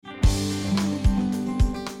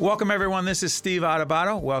Welcome, everyone. This is Steve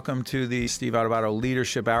Adubato. Welcome to the Steve Adubato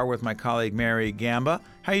Leadership Hour with my colleague, Mary Gamba.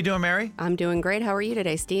 How you doing, Mary? I'm doing great. How are you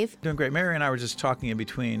today, Steve? Doing great. Mary and I were just talking in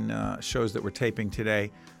between shows that we're taping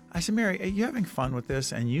today. I said, Mary, are you having fun with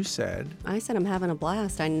this? And you said... I said I'm having a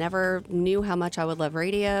blast. I never knew how much I would love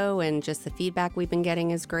radio, and just the feedback we've been getting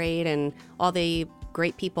is great, and all the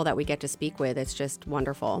great people that we get to speak with. It's just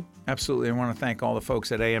wonderful. Absolutely. I want to thank all the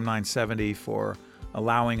folks at AM 970 for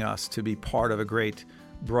allowing us to be part of a great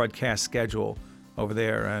broadcast schedule over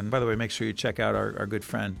there. And by the way, make sure you check out our good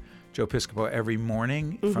friend Joe Piscopo every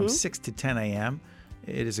morning from 6 to 10 a.m.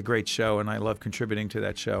 It is a great show, and I love contributing to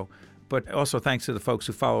that show. But also thanks to the folks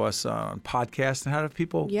who follow us on podcasts. And how do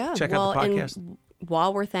people check out the podcast? And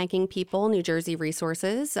while we're thanking people, New Jersey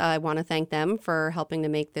Resources, I want to thank them for helping to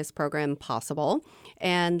make this program possible.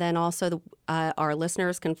 And then also our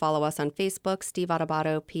listeners can follow us on Facebook, Steve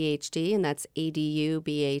Adubato, PhD, and that's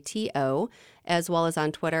Adubato, as well as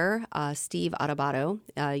on Twitter, Steve Adubato.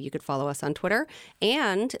 You could follow us on Twitter.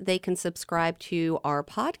 And they can subscribe to our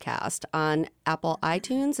podcast on Apple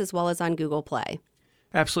iTunes as well as on Google Play.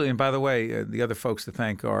 Absolutely. And by the way, the other folks to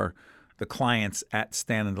thank are the clients at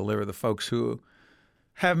Stand and Deliver, the folks who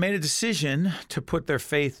have made a decision to put their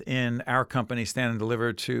faith in our company, Stand and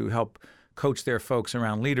Deliver, to help coach their folks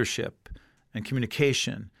around leadership and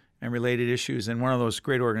communication and related issues. And one of those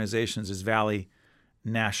great organizations is Valley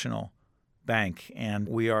National Bank. And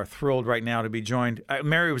we are thrilled right now to be joined.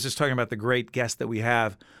 Mary was just talking about the great guests that we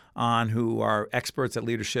have on who are experts at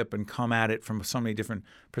leadership and come at it from so many different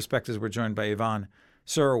perspectives. We're joined by Yvonne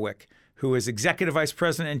Surowiec, who is Executive Vice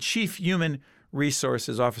President and Chief Human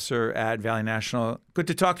Resources Officer at Valley National. Good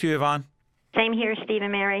to talk to you, Yvonne. Same here, Steve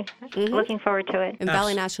and Mary. Looking forward to it. And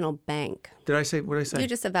Valley National Bank. What did I say? You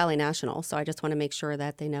just said Valley National, so I just want to make sure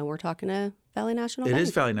that they know we're talking to Valley National Bank. It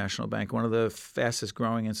is Valley National Bank, one of the fastest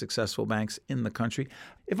growing and successful banks in the country.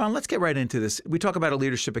 Yvonne, let's get right into this. We talk about a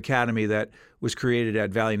leadership academy that was created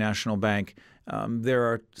at Valley National Bank. There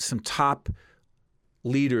are some top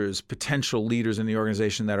leaders, potential leaders in the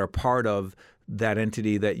organization that are part of that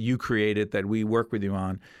entity that you created, that we work with you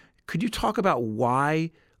on. Could you talk about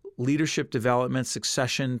why leadership development,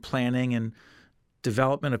 succession planning, and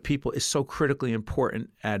development of people is so critically important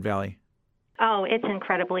at Valley? Oh, it's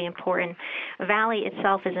incredibly important. Valley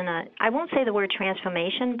itself is I won't say the word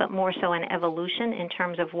transformation, but more so an evolution in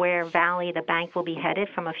terms of where Valley, the bank, will be headed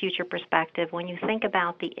from a future perspective. When you think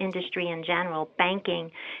about the industry in general,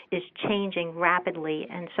 banking is changing rapidly.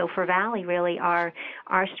 And so for Valley, really, our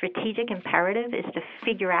strategic imperative is to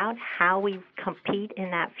figure out how we compete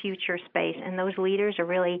in that future space. And those leaders are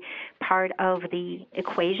really part of the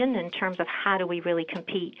equation in terms of how do we really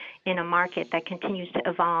compete in a market that continues to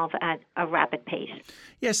evolve at a rapid pace.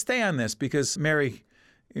 Yeah, stay on this because, Mary,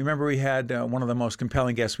 you remember we had one of the most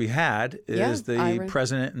compelling guests we had is the Ira.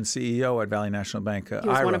 president and CEO at Valley National Bank, He was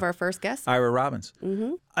Ira. one of our first guests. Ira Robbins.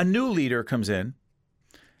 Mm-hmm. A new leader comes in.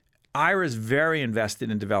 Ira is very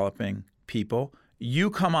invested in developing people. You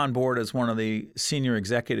come on board as one of the senior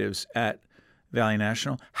executives at Valley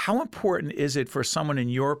National. How important is it for someone in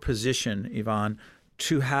your position, Yvonne,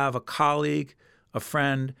 to have a colleague, a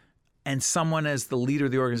friend, and someone as the leader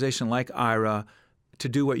of the organization like Ira to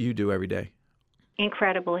do what you do every day?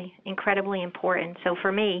 Incredibly important. So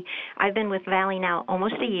for me, I've been with Valley now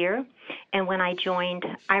almost a year, and when I joined,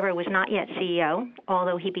 Ira was not yet CEO,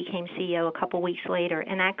 although he became CEO a couple weeks later,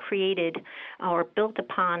 and that created or built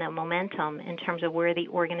upon a momentum in terms of where the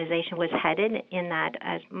organization was headed, in that,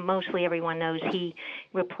 as mostly everyone knows, he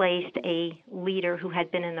replaced a leader who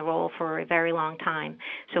had been in the role for a very long time.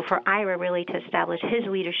 So for Ira really to establish his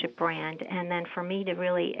leadership brand, and then for me to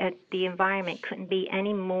really, the environment couldn't be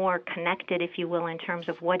any more connected, if you will, in terms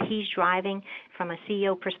of what he's driving from a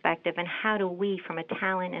CEO perspective, and how do we, from a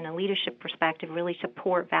talent and a leadership perspective, really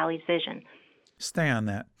support Valley's vision. Stay on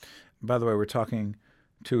that. By the way, we're talking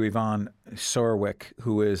to Yvonne Surowiec,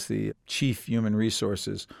 who is the Chief Human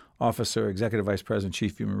Resources Officer, Executive Vice President,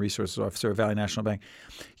 Chief Human Resources Officer at Valley National Bank.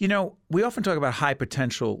 You know, we often talk about high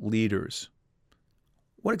potential leaders.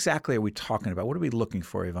 What exactly are we talking about? What are we looking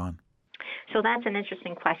for, Yvonne? So that's an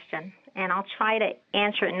interesting question, and I'll try to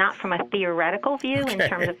answer it not from a theoretical view in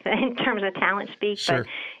terms of talent speak, Sure. but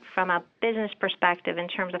from a business perspective in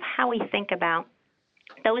terms of how we think about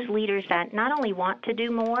those leaders that not only want to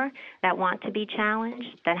do more, that want to be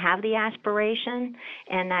challenged, that have the aspiration,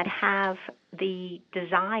 and that have the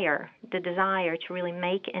desire to really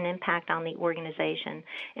make an impact on the organization.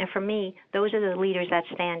 And for me, those are the leaders that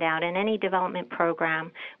stand out. In any development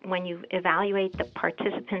program, when you evaluate the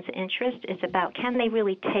participants' interest, it's about, can they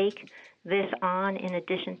really take this on in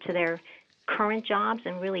addition to their current jobs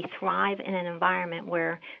and really thrive in an environment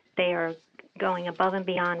where they are going above and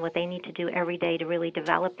beyond what they need to do every day to really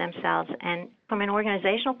develop themselves. And from an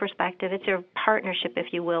organizational perspective, it's a partnership, if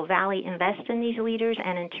you will. Valley invests in these leaders,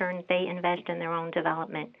 and in turn, they invest in their own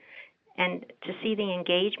development. And to see the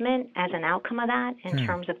engagement as an outcome of that in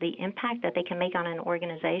terms of the impact that they can make on an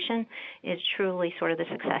organization is truly sort of the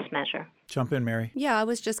success measure. Jump in, Mary. Yeah, I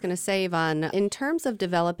was just going to say, Yvonne, in terms of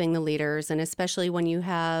developing the leaders, and especially when you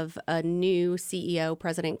have a new CEO,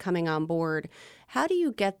 president coming on board, how do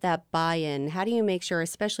you get that buy-in? How do you make sure,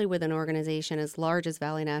 especially with an organization as large as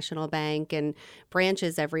Valley National Bank and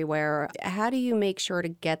branches everywhere, how do you make sure to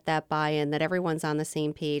get that buy-in, that everyone's on the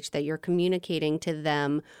same page, that you're communicating to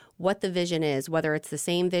them what the vision is, whether it's the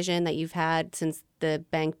same vision that you've had since the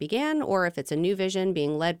bank began, or if it's a new vision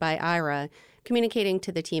being led by Ira? Communicating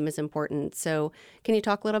to the team is important. So can you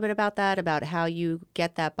talk a little bit about that, about how you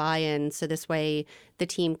get that buy-in so this way the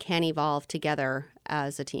team can evolve together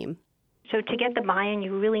as a team? So to get the buy-in,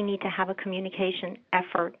 you really need to have a communication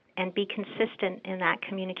effort and be consistent in that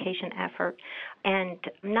communication effort. And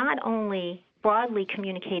not only broadly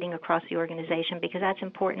communicating across the organization, because that's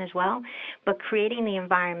important as well, but creating the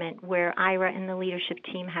environment where Ira and the leadership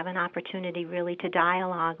team have an opportunity really to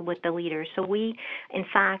dialogue with the leaders. So we, in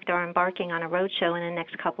fact, are embarking on a roadshow in the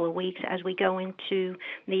next couple of weeks as we go into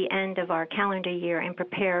the end of our calendar year and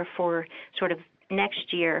prepare for sort of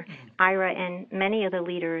next year. Ira and many of the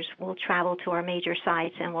leaders will travel to our major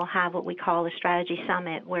sites, and we'll have what we call a strategy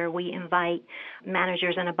summit, where we invite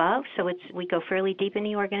managers and above. So we go fairly deep in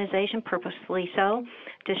the organization, purposefully so,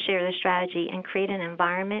 to share the strategy and create an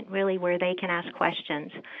environment really where they can ask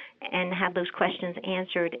questions and have those questions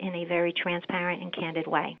answered in a very transparent and candid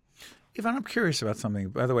way. Yvonne, I'm curious about something.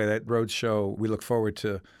 By the way, that roadshow we look forward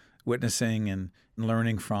to witnessing and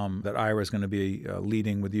learning from, that Ira is going to be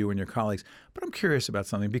leading with you and your colleagues. But I'm curious about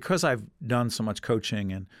something. Because I've done so much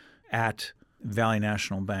coaching and at Valley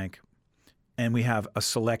National Bank, and we have a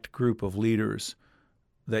select group of leaders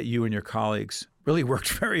that you and your colleagues really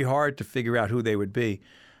worked very hard to figure out who they would be.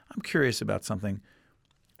 I'm curious about something.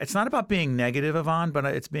 It's not about being negative, Yvonne, but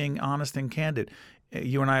it's being honest and candid.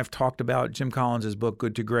 You and I have talked about Jim Collins' book,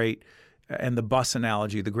 Good to Great, and the bus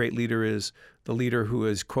analogy. The great leader is the leader who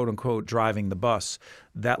is, quote unquote, driving the bus.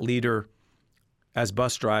 That leader, as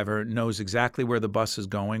bus driver, knows exactly where the bus is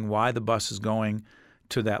going, why the bus is going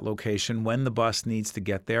to that location, when the bus needs to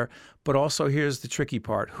get there. But also, here's the tricky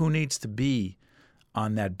part. Who needs to be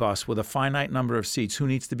on that bus with a finite number of seats? Who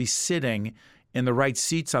needs to be sitting in the right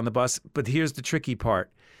seats on the bus? But here's the tricky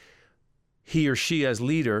part. He or she, as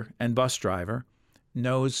leader and bus driver,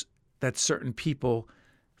 knows that certain people,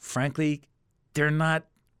 frankly, they're not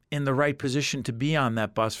in the right position to be on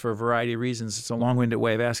that bus for a variety of reasons. It's a long-winded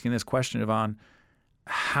way of asking this question, Yvonne.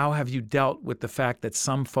 How have you dealt with the fact that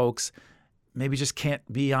some folks maybe just can't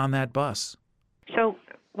be on that bus? So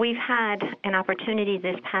we've had an opportunity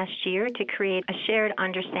this past year to create a shared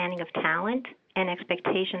understanding of talent and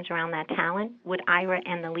expectations around that talent with Ira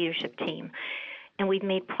and the leadership team. And we've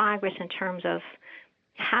made progress in terms of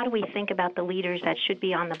how do we think about the leaders that should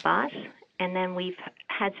be on the bus. And then we've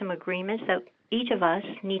had some agreements that each of us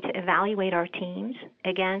need to evaluate our teams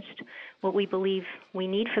against what we believe we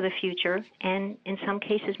need for the future, and in some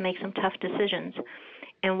cases make some tough decisions.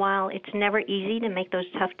 And while it's never easy to make those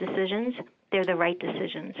tough decisions, they're the right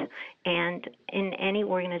decisions. And in any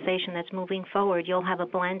organization that's moving forward, you'll have a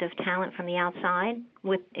blend of talent from the outside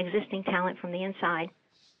with existing talent from the inside.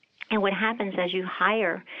 And what happens as you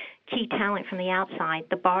hire key talent from the outside,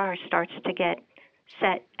 the bar starts to get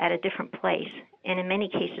set at a different place, and in many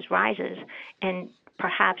cases rises. And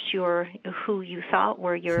perhaps who you thought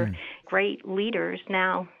were your great leaders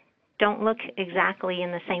now don't look exactly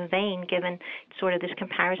in the same vein, given sort of this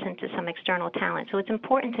comparison to some external talent. So it's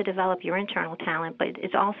important to develop your internal talent, but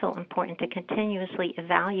it's also important to continuously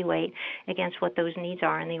evaluate against what those needs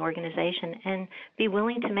are in the organization and be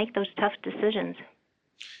willing to make those tough decisions.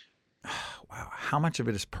 Wow. How much of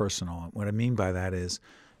it is personal? What I mean by that is,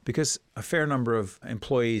 because a fair number of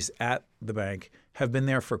employees at the bank have been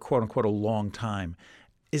there for, quote unquote, a long time.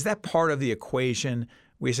 Is that part of the equation?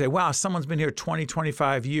 We say, wow, someone's been here 20,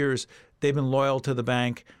 25 years. They've been loyal to the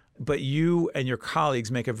bank. But you and your colleagues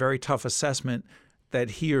make a very tough assessment that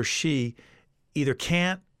he or she either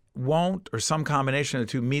can't, won't, or some combination of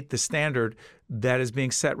the two meet the standard that is being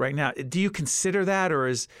set right now. Do you consider that, or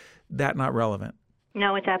is that not relevant?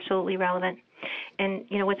 No, it's absolutely relevant. And,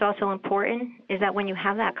 what's also important is that when you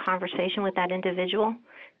have that conversation with that individual,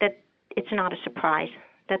 that it's not a surprise,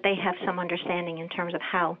 that they have some understanding in terms of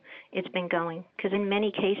how it's been going. Because in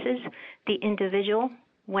many cases, the individual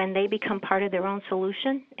when they become part of their own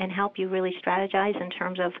solution and help you really strategize in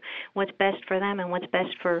terms of what's best for them and what's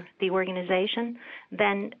best for the organization,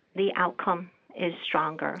 then the outcome is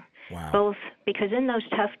stronger. Wow. Both because in those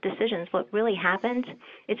tough decisions, what really happens,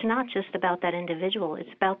 it's not just about that individual,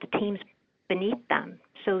 it's about the teams beneath them.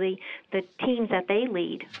 So the teams that they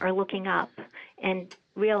lead are looking up and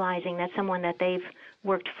realizing that someone that they've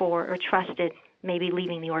worked for or trusted may be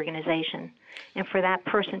leaving the organization. And for that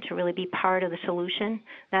person to really be part of the solution,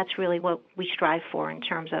 that's really what we strive for in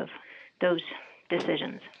terms of those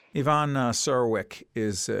decisions. Yvonne Sarwick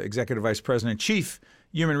is Executive Vice President, Chief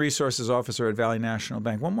Human Resources Officer at Valley National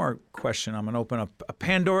Bank. One more question. I'm going to open up a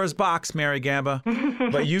Pandora's box, Mary Gamba.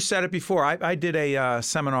 But you said it before. I did a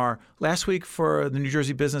seminar last week for the New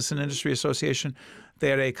Jersey Business and Industry Association. They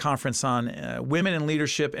had a conference on women in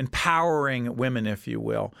leadership, empowering women, if you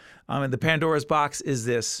will. And the Pandora's box is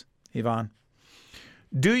this, Yvonne.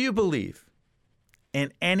 Do you believe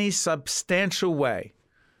in any substantial way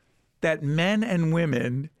that men and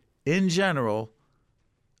women in general,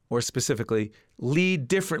 or specifically, lead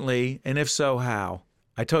differently, and if so, how?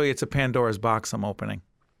 I tell you, it's a Pandora's box I'm opening.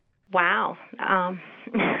 Wow.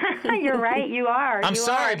 You're right, you are. I'm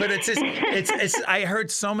sorry, but it's I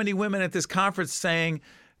heard so many women at this conference saying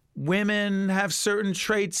women have certain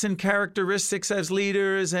traits and characteristics as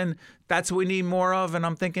leaders, and that's what we need more of. And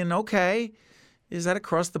I'm thinking, okay, is that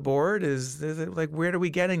across the board? Is it like, where are we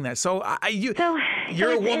getting that? So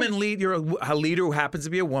you're a woman lead. You're a leader who happens to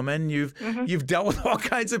be a woman. You've dealt with all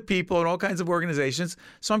kinds of people and all kinds of organizations.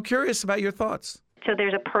 So I'm curious about your thoughts. So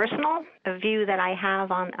there's a personal view that I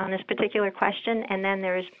have on this particular question, and then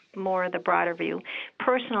there's more of the broader view.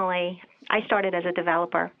 Personally, I started as a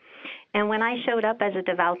developer. And when I showed up as a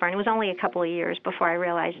developer, and it was only a couple of years before I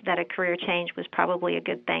realized that a career change was probably a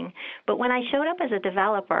good thing, but when I showed up as a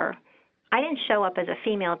developer, I didn't show up as a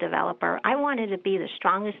female developer. I wanted to be the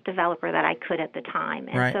strongest developer that I could at the time.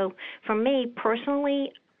 And right. So for me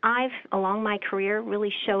personally, I've, along my career,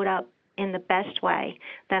 really showed up in the best way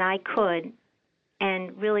that I could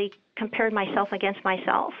and really compared myself against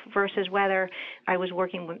myself versus whether I was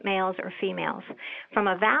working with males or females. From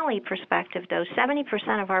a Valley perspective, though,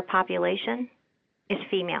 70% of our population is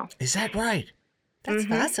female. Is that right? That's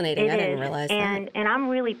fascinating. I didn't realize that. And I'm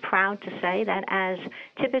really proud to say that as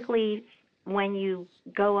typically when you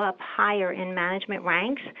go up higher in management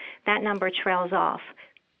ranks, that number trails off.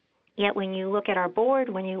 Yet when you look at our board,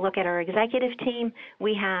 when you look at our executive team,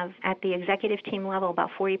 we have at the executive team level about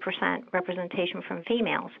 40% representation from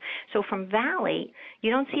females. So from Valley, you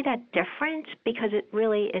don't see that difference because it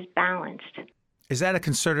really is balanced. Is that a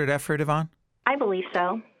concerted effort, Yvonne? I believe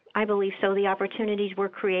so. I believe so. The opportunities were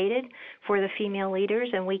created for the female leaders,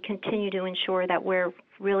 and we continue to ensure that we're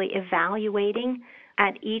really evaluating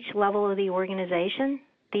at each level of the organization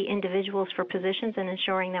the individuals for positions and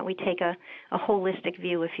ensuring that we take a holistic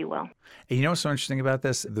view, if you will. And you know what's so interesting about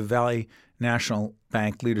this? The Valley National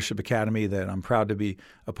Bank Leadership Academy that I'm proud to be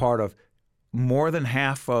a part of, more than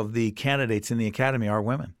half of the candidates in the academy are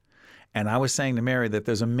women. And I was saying to Mary that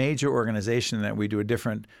there's a major organization that we do a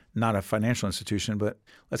different, not a financial institution, but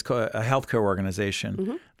let's call it a healthcare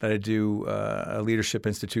organization that I do a leadership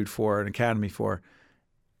institute for, an academy for.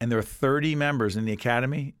 And there are 30 members in the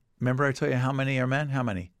academy. Remember I tell you how many are men? How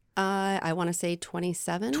many? I want to say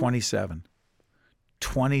 27. 27.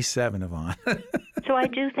 27, Yvonne. So I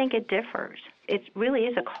do think it differs. It really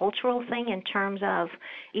is a cultural thing in terms of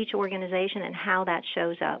each organization and how that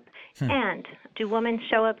shows up. And do women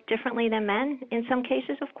show up differently than men in some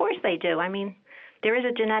cases? Of course they do. I mean, there is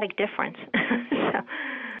a genetic difference.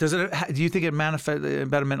 So. Do you think it manifests,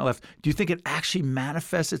 about a minute left, do you think it actually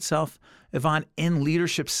manifests itself, Yvonne, in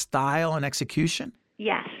leadership style and execution?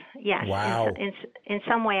 Yes. Wow. In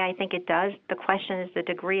some way, I think it does. The question is the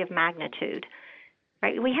degree of magnitude,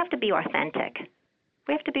 right? We have to be authentic.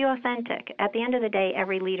 At the end of the day,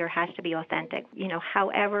 every leader has to be authentic. You know,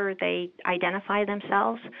 however they identify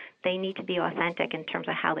themselves, they need to be authentic in terms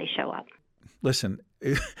of how they show up. Listen,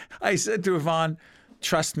 I said to Yvonne,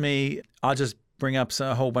 trust me, I'll just bring up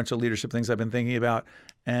a whole bunch of leadership things I've been thinking about.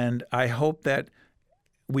 And I hope that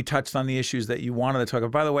we touched on the issues that you wanted to talk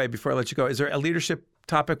about. By the way, before I let you go, is there a leadership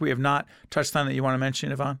topic we have not touched on that you want to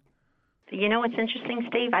mention, Yvonne? You know what's interesting,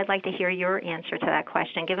 Steve? I'd like to hear your answer to that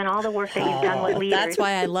question, given all the work that you've done with leaders. That's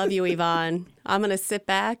why I love you, Yvonne. I'm going to sit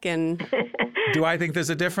back and... Do I think there's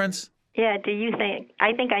a difference? Yeah, do you think?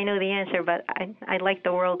 I think I know the answer, but I'd like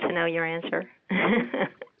the world to know your answer.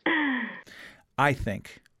 I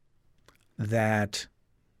think that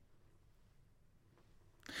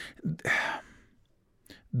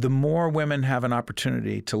the more women have an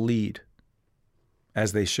opportunity to lead,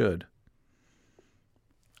 as they should,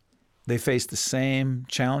 They face the same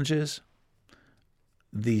challenges,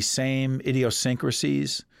 the same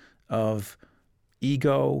idiosyncrasies of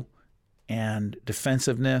ego and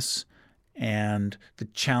defensiveness and the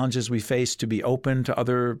challenges we face to be open to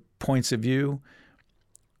other points of view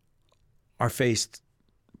are faced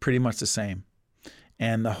pretty much the same.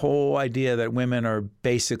 And the whole idea that women are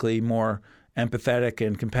basically more empathetic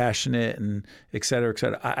and compassionate and et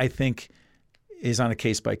cetera, I think is on a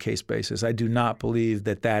case-by-case basis. I do not believe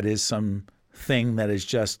that that is some thing that is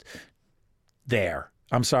just there.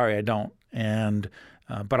 I'm sorry, I don't. And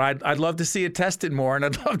but I'd love to see it tested more, and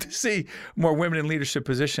I'd love to see more women in leadership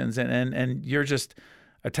positions. And you're just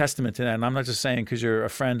a testament to that. And I'm not just saying because you're a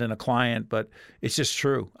friend and a client, but it's just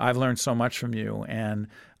true. I've learned so much from you, and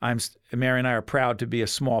Mary and I are proud to be a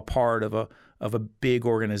small part of a big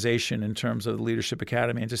organization in terms of the Leadership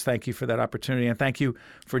Academy. And just thank you for that opportunity, and thank you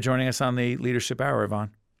for joining us on the Leadership Hour,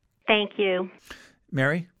 Yvonne. Thank you.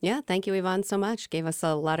 Mary? Yeah, thank you, Yvonne, so much. Gave us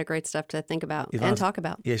a lot of great stuff to think about and talk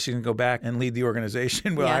about. Yeah, she can go back and lead the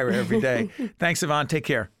organization with Ira every day. Thanks, Yvonne. Take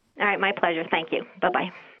care. All right, my pleasure. Thank you. Bye-bye.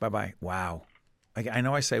 Bye-bye. Wow. I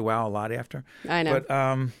know I say wow a lot after. I know.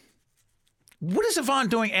 But what is Yvonne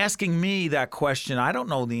doing asking me that question? I don't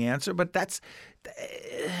know the answer, but that's...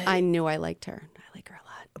 I knew I liked her. I like her a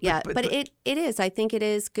lot. Yeah, but it is. I think it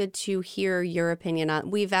is good to hear your opinion on.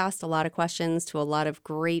 We've asked a lot of questions to a lot of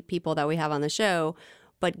great people that we have on the show,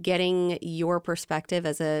 but getting your perspective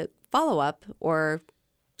as a follow-up or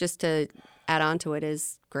just to add on to it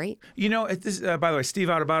is great. You know, by the way, Steve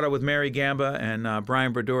Adubato with Mary Gamba and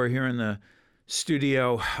Brian Brodeur here in the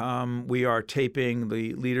studio. We are taping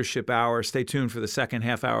the Leadership Hour. Stay tuned for the second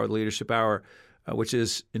half hour of the Leadership Hour, which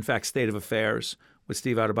is, in fact, State of Affairs with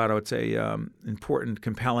Steve Adubato. It's a important,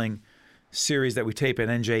 compelling series that we tape at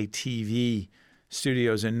NJTV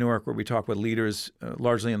Studios in Newark, where we talk with leaders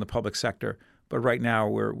largely in the public sector. But right now,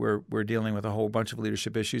 we're dealing with a whole bunch of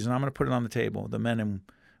leadership issues, and I'm going to put it on the table: the men and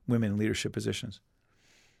women in leadership positions.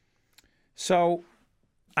 So,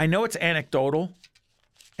 I know it's anecdotal,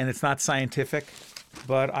 and it's not scientific,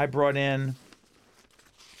 but I brought in.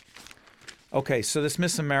 Okay, so this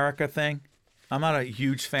Miss America thing, I'm not a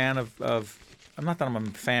huge fan of not that I'm a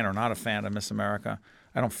fan or not a fan of Miss America.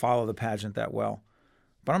 I don't follow the pageant that well.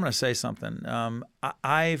 But I'm going to say something.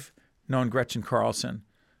 I've known Gretchen Carlson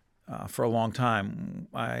for a long time.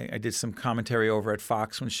 I did some commentary over at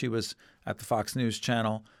Fox when she was at the Fox News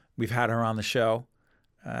Channel. We've had her on the show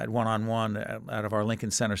at one-on-one out of our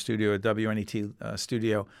Lincoln Center studio, at WNET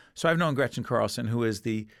studio. So I've known Gretchen Carlson, who is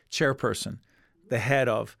the chairperson, the head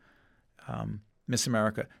of Miss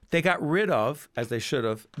America. They got rid of, as they should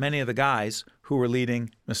have, many of the guys who were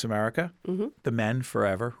leading Miss America, the men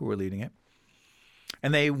forever who were leading it.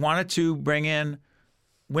 And they wanted to bring in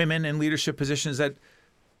women in leadership positions that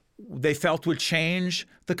they felt would change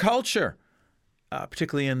the culture,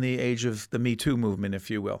 particularly in the age of the Me Too movement, if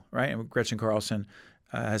you will, right? And Gretchen Carlson,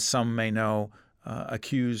 as some may know,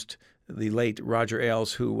 accused the late Roger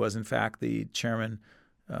Ailes, who was in fact the chairman,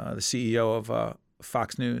 the CEO of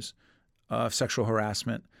Fox News, of sexual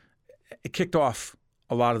harassment. It kicked off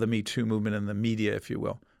a lot of the Me Too movement in the media, if you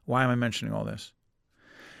will. Why am I mentioning all this?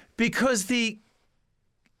 Because help me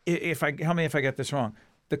if I get this wrong,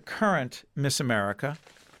 the current Miss America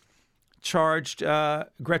charged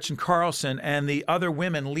Gretchen Carlson and the other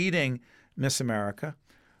women leading Miss America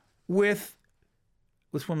with,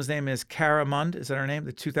 this woman's name is Cara Mund, is that her name?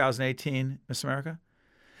 The 2018 Miss America.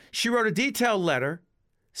 She wrote a detailed letter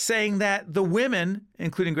saying that the women,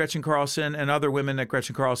 including Gretchen Carlson and other women that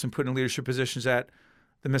Gretchen Carlson put in leadership positions at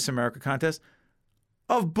the Miss America contest,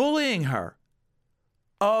 of bullying her,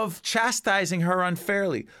 of chastising her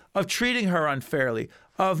unfairly, of treating her unfairly,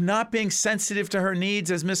 of not being sensitive to her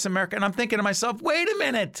needs as Miss America. And I'm thinking to myself, wait a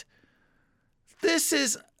minute. This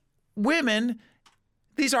is women.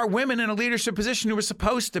 These are women in a leadership position who were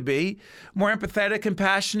supposed to be more empathetic,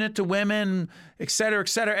 compassionate to women, et cetera, et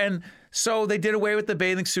cetera. And so they did away with the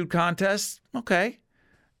bathing suit contest. Okay.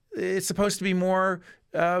 It's supposed to be more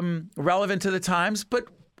relevant to the times, but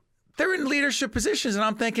they're in leadership positions. And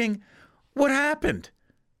I'm thinking, what happened?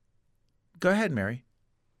 Go ahead, Mary.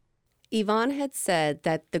 Yvonne had said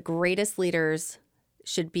that the greatest leaders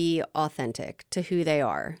should be authentic to who they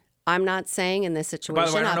are. I'm not saying in this situation, by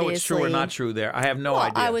the way, I don't know obviously, what's true or not true there. I have no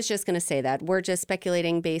idea. I was just going to say that. We're just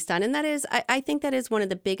speculating based on, and that is, I think that is one of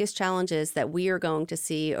the biggest challenges that we are going to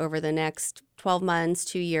see over the next 12 months,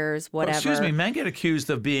 2 years, whatever. Well, excuse me, men get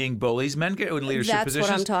accused of being bullies. Men get in leadership positions.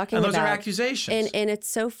 That's what I'm talking about. And those are accusations. And it's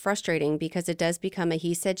so frustrating because it does become a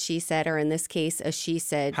he said, she said, or in this case, a she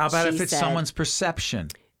said, How about she if it's said. someone's perception?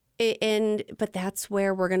 But that's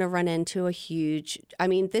where we're going to run into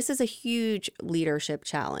this is a huge leadership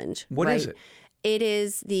challenge. What right? is it? It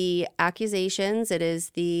is the accusations. It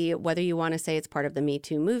is whether you want to say it's part of the Me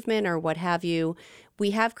Too movement or what have you.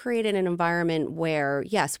 We have created an environment where,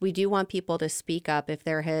 yes, we do want people to speak up if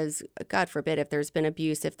there has, God forbid, if there's been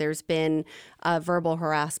abuse, if there's been verbal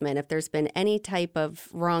harassment, if there's been any type of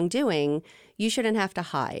wrongdoing. You shouldn't have to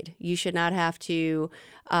hide. You should not have to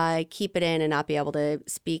keep it in and not be able to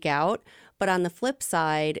speak out. But on the flip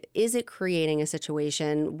side, is it creating a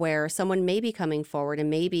situation where someone may be coming forward and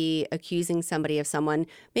maybe accusing somebody of someone,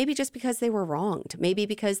 maybe just because they were wronged, maybe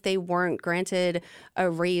because they weren't granted a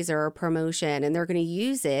raise or a promotion, and they're going to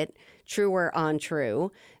use it, true or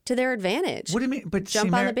untrue, to their advantage. What do you mean? But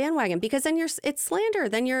jump on the bandwagon, because then it's slander.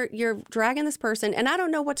 Then you're dragging this person, and I don't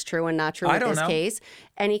know what's true and not true in this case.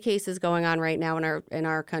 Any cases going on right now in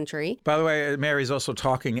our country. By the way, Mary's also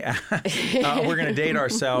talking. We're going to date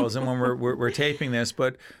ourselves, and when we're taping this,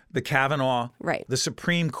 but the Kavanaugh, right, the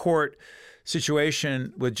Supreme Court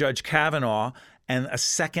situation with Judge Kavanaugh, and a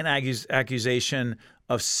second accusation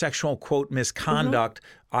of sexual, quote, misconduct,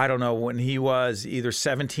 I don't know, when he was either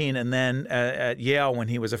 17 and then at Yale when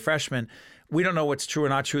he was a freshman. We don't know what's true or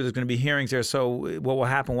not true. There's going to be hearings there, so what will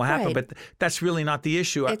happen will happen. Right. But that's really not the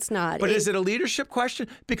issue. It's not. But is it a leadership question?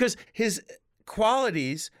 Because his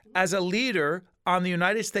qualities as a leader on the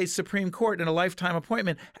United States Supreme Court in a lifetime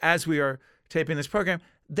appointment, as we are taping this program,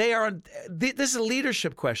 this is a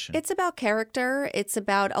leadership question. It's about character. It's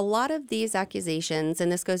about a lot of these accusations, and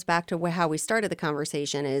this goes back to how we started the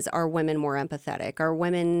conversation, is, are women more empathetic? Are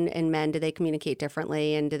women and men, do they communicate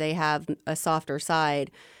differently, and do they have a softer side?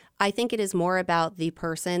 I think it is more about the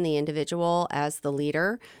person, the individual as the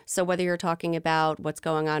leader. So whether you're talking about what's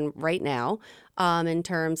going on right now, in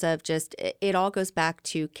terms of just, it all goes back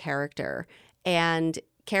to character. And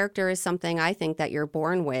character is something I think that you're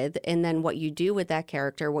born with, and then what you do with that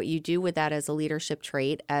character, what you do with that as a leadership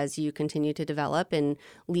trait as you continue to develop and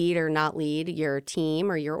lead or not lead your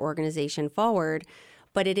team or your organization forward.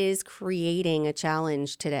 But it is creating a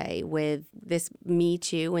challenge today with this Me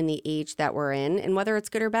Too and the age that we're in. And whether it's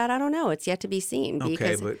good or bad, I don't know. It's yet to be seen.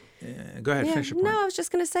 Okay, but go ahead, finish your point. No, I was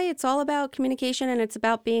just going to say it's all about communication, and it's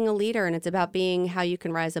about being a leader, and it's about being how you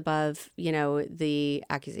can rise above, the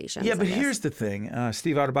accusations. Yeah, but here's the thing.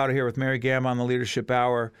 Steve Adubato here with Mary Gamma on the Leadership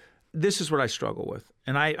Hour. This is what I struggle with.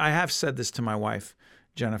 And I have said this to my wife,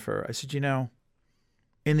 Jennifer. I said,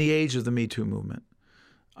 in the age of the Me Too movement,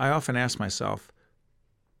 I often ask myself,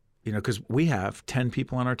 because we have 10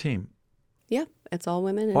 people on our team. Yeah, it's all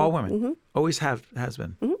women. All women. Mm-hmm. Always has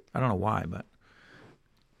been. Mm-hmm. I don't know why, but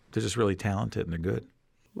they're just really talented and they're good.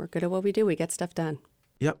 We're good at what we do. We get stuff done.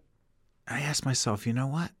 Yep. I asked myself, you know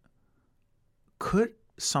what? Could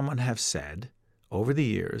someone have said over the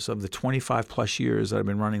years, of the 25 plus years that I've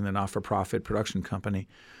been running the not-for-profit production company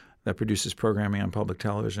that produces programming on public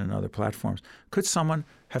television and other platforms, could someone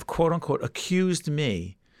have, quote unquote, accused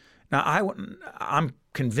me? Now, I'm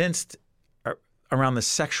convinced around the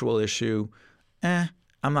sexual issue, I'm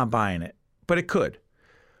not buying it. But it could.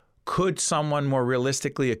 Could someone more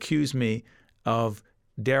realistically accuse me of,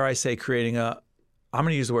 dare I say, creating I'm going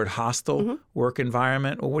to use the word hostile work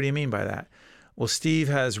environment? Well, what do you mean by that? Well, Steve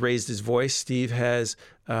has raised his voice. Steve has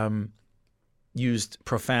used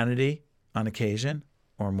profanity on occasion,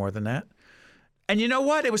 or more than that. And you know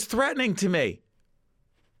what? It was threatening to me.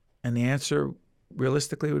 And the answer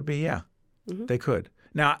realistically would be, yeah, they could.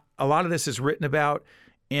 Now, a lot of this is written about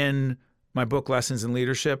in my book, Lessons in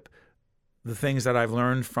Leadership, the things that I've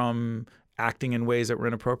learned from acting in ways that were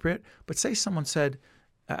inappropriate. But say someone said,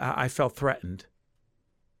 I felt threatened.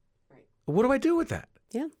 Right. What do I do with that?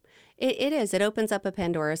 Yeah. It is. It opens up a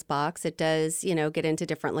Pandora's box. It does, get into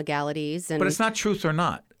different legalities. But it's not truth or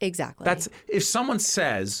not. Exactly. That's if someone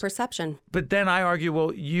says perception. But then I argue,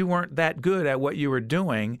 well, you weren't that good at what you were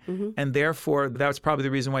doing, and therefore that's probably the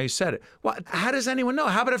reason why you said it. Well, how does anyone know?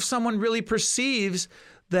 How about if someone really perceives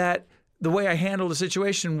that the way I handled the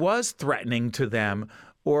situation was threatening to them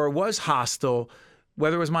or was hostile,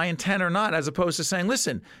 whether it was my intent or not, as opposed to saying,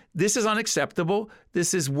 listen, this is unacceptable.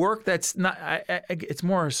 This is work that's not, it's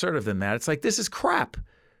more assertive than that. It's like, this is crap.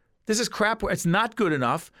 This is crap. It's not good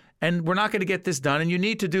enough, and we're not going to get this done, and you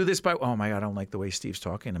need to do this by, oh my God, I don't like the way Steve's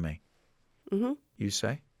talking to me. You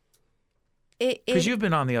say? Because you've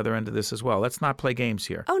been on the other end of this as well. Let's not play games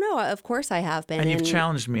here. Oh, no, of course I have been. And you've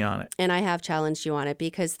challenged me on it. And I have challenged you on it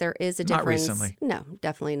because there is a difference. Not recently. No,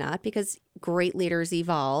 definitely not. Because great leaders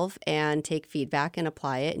evolve and take feedback and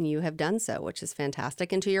apply it, and you have done so, which is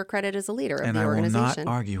fantastic. And to your credit as a leader of the organization. And I will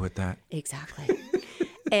not argue with that. Exactly.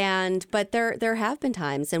 But there have been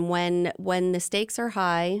times, and when the stakes are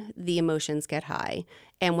high, the emotions get high.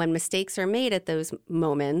 And when mistakes are made at those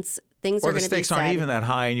moments, things Or are the going to be stakes said. aren't even that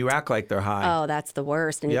high and you act like they're high. Oh, that's the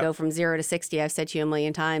worst. And Yep. you go from 0 to 60. I've said to you a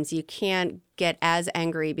million times, you can't get as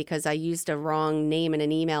angry because I used a wrong name in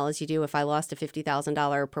an email as you do if I lost a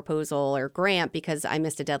 $50,000 proposal or grant because I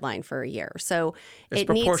missed a deadline for a year. So It's it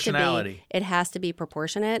needs to proportionality. be, it has to be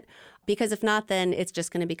proportionate, because if not, then it's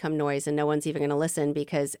just going to become noise and no one's even going to listen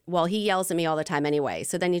because, well, he yells at me all the time anyway.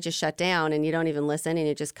 So then you just shut down and you don't even listen and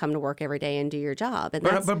you just come to work every day and do your job. And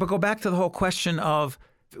But go back to the whole question of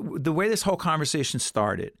the way this whole conversation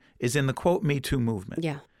started is in the quote Me Too movement.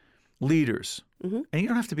 yeah. Leaders. Mm-hmm. And you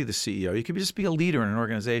don't have to be the CEO. You could just be a leader in an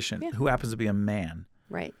organization who happens to be a man.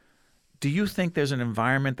 Right. Do you think there's an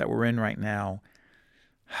environment that we're in right now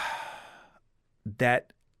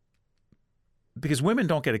that, because women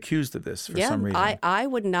don't get accused of this for some reason I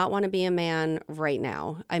would not want to be a man right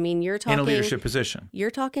now. I mean, you're talking in a leadership position? You're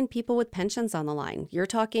talking people with pensions on the line. You're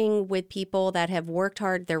talking with people that have worked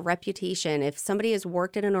hard, their reputation. If somebody has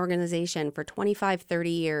worked at an organization for 25, 30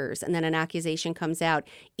 years and then an accusation comes out,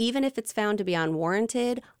 even if it's found to be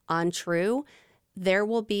unwarranted, untrue, there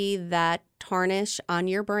will be that tarnish on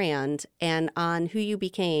your brand and on who you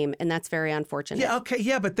became, and that's very unfortunate. Yeah, okay,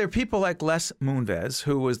 yeah, but there are people like Les Moonves,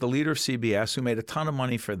 who was the leader of CBS, who made a ton of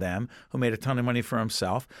money for them, who made a ton of money for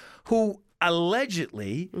himself, who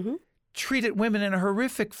allegedly treated women in a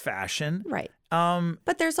horrific fashion. Right.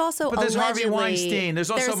 But there's also But there's Harvey allegedly- Weinstein.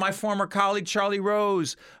 There's also my former colleague, Charlie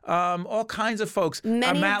Rose, all kinds of folks.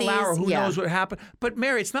 Many of Matt these, Lauer, who yeah. knows what happened. But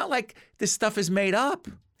Mary, it's not like this stuff is made up.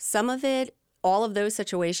 Some of it, all of those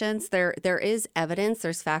situations, there is evidence,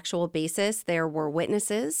 there's factual basis, there were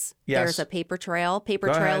witnesses, Yes. there's a paper trail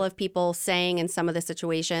Go ahead. of people saying in some of the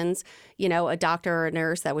situations, you know, a doctor or a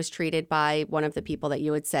nurse that was treated by one of the people that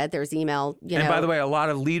you had said, there's email, And by the way, a lot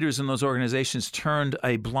of leaders in those organizations turned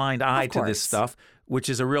a blind eye to this course. stuff, which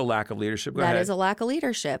is a real lack of leadership. Go That ahead. is a lack of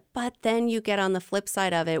leadership. But then you get on the flip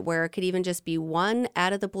side of it where it could even just be one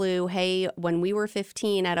out of the blue, hey, when we were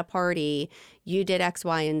 15 at a party, you did X,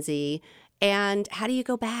 Y, and Z. And how do you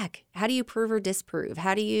go back? How do you prove or disprove?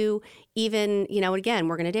 How do you even, you know, again,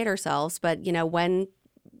 we're going to date ourselves, but, you know, when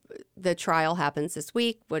the trial happens this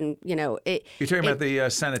week, when, you know, it. You're talking about the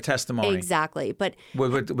Senate testimony Exactly. But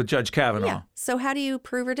with Judge Kavanaugh. yeah. So how do you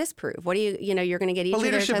prove or disprove? What do you know, you're going to get each But of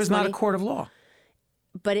their leadership is testimony. not a court of law.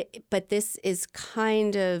 But this is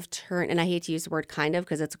kind of and I hate to use the word kind of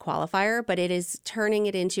because it's a qualifier, but it is turning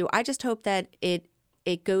it into, I just hope that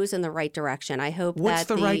it goes in the right direction. I hope What's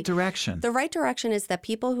that the right direction? The right direction is that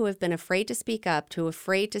people who have been afraid to speak up, who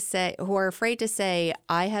are afraid to say,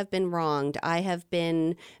 I have been wronged, I have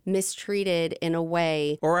been mistreated in a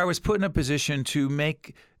way. Or I was put in a position to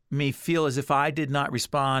make me feel as if I did not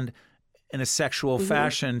respond in a sexual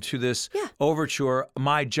fashion to this overture.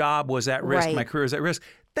 My job was at risk. Right. My career is at risk.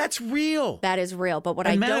 That's real. That is real. But what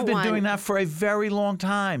I And don't men have been want, doing that for a very long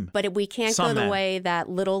time. But we can't Some go the men. way that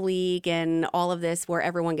Little League and all of this where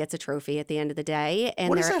everyone gets a trophy at the end of the day. And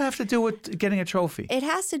What does there- that have to do with getting a trophy? It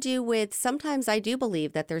has to do with, sometimes I do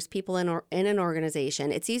believe that there's people in an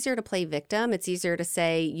organization. It's easier to play victim. It's easier to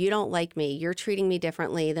say, you don't like me. You're treating me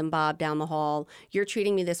differently than Bob down the hall. You're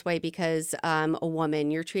treating me this way because I'm a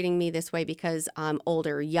woman. You're treating me this way because I'm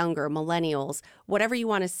older, younger, millennials, whatever you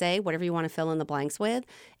want to say, whatever you want to fill in the blanks with.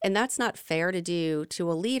 And that's not fair to do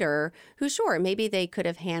to a leader who, sure, maybe they could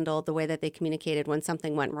have handled the way that they communicated when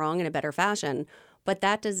something went wrong in a better fashion. But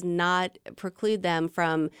that does not preclude them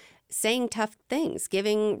from saying tough things,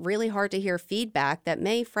 giving really hard to hear feedback that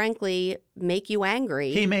may, frankly, make you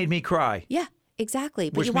angry. He made me cry, Yeah,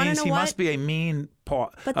 exactly. But which you want to means know he what? must be a mean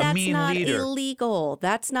But a that's mean not leader. illegal.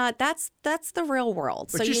 That's the real world.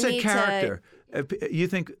 But so you said need character. You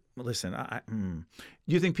think? Listen,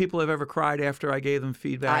 you think people have ever cried after I gave them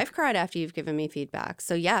feedback? I've cried after you've given me feedback.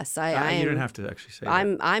 So yes, I you am, don't have to actually say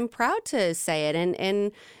that. I'm proud to say it.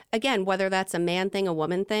 And again, whether that's a man thing, a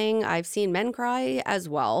woman thing, I've seen men cry as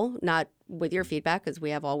well, not with your feedback because we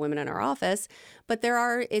have all women in our office, but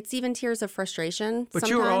it's even tears of frustration. But sometimes.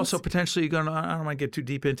 you are also potentially going to, I don't want to get too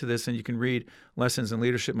deep into this, and you can read Lessons in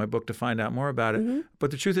Leadership, my book, to find out more about it. Mm-hmm.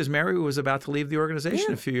 But the truth is, Mary was about to leave the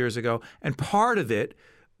organization a few years ago, and part of it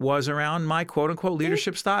was around my quote-unquote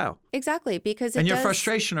leadership style Exactly, because and your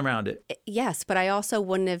frustration around it. Yes, but I also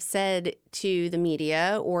wouldn't have said to the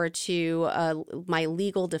media or to my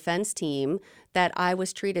legal defense team that I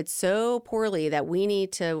was treated so poorly that we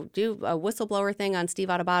need to do a whistleblower thing on Steve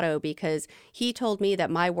Adubato because he told me that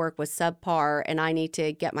my work was subpar and I need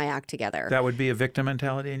to get my act together. That would be a victim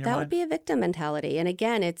mentality in your That mind? would be a victim mentality. And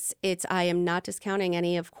again, it's I am not discounting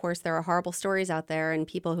any. Of course, there are horrible stories out there and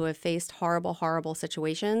people who have faced horrible, horrible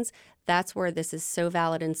situations. situations, that's where this is so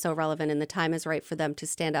valid and so relevant, and the time is right for them to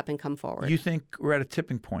stand up and come forward. You think we're at a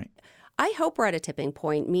tipping point? I hope we're at a tipping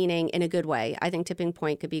point, meaning in a good way. I think tipping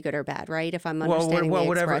point could be good or bad, right? If I'm understanding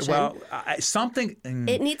the expression. Something.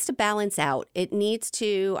 It needs to balance out. It needs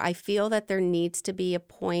to, I feel that there needs to be a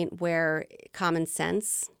point where common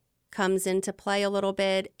sense comes into play a little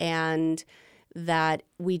bit, and that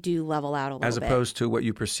we do level out a little bit. As opposed to what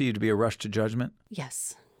you perceive to be a rush to judgment?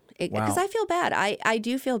 Yes. Because I feel bad. I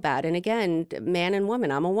do feel bad. And again, man and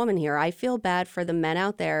woman, I'm a woman here. I feel bad for the men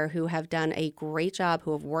out there who have done a great job,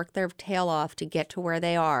 who have worked their tail off to get to where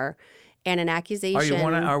they are. And an accusation.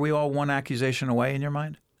 Are we all one accusation away in your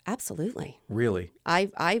mind? Absolutely. Really?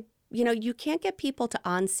 You can't get people to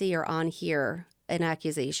on-see or on-hear an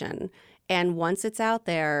accusation. And once it's out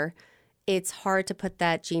there, it's hard to put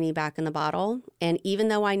that genie back in the bottle. And even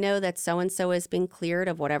though I know that so-and-so has been cleared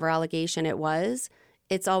of whatever allegation it was,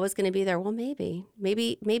 it's always going to be there. Well, maybe,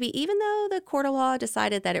 even though the court of law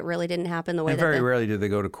decided that it really didn't happen the way that very rarely do they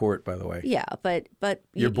go to court, by the way. Yeah, but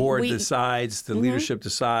your board decides, the leadership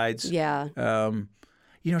decides. Yeah.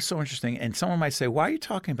 It's so interesting. And someone might say, "Why are you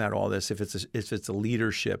talking about all this if it's a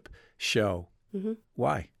leadership show?" Mm-hmm.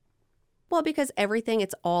 Why? Well, because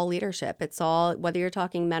it's all leadership. It's all, whether you're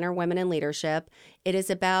talking men or women in leadership, it is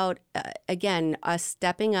about, again, us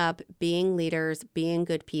stepping up, being leaders, being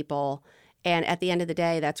good people. And at the end of the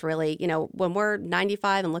day, that's really, when we're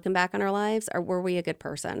 95 and looking back on our lives, were we a good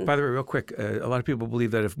person? By the way, real quick, a lot of people believe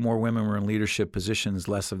that if more women were in leadership positions,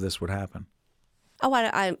 less of this would happen. Oh,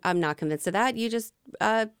 I'm not convinced of that. You just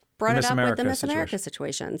brought it up with the Miss America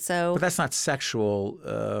situation. So, but that's not sexual.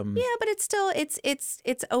 Yeah, but it's still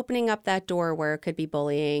it's opening up that door where it could be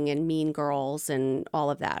bullying and mean girls and all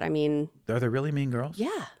of that. I mean, are there really mean girls?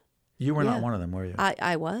 Yeah. You were not one of them, were you?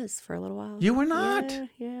 I was for a little while. You were not?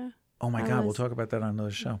 Yeah. Oh, my God. We'll talk about that on another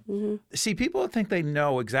show. Mm-hmm. See, people think they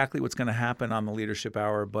know exactly what's going to happen on the Leadership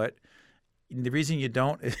Hour, but the reason you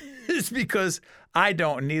don't is because I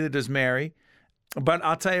don't, and neither does Mary. But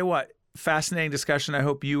I'll tell you what, fascinating discussion. I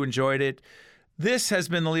hope you enjoyed it. This has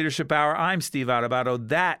been the Leadership Hour. I'm Steve Adubato.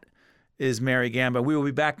 That is Mary Gamba. We will be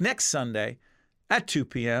back next Sunday at 2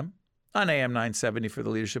 p.m. on AM 970 for the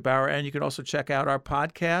Leadership Hour. And you can also check out our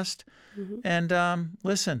podcast. Mm-hmm. And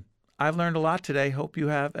listen, I've learned a lot today. Hope you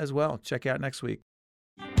have as well. Check out next week.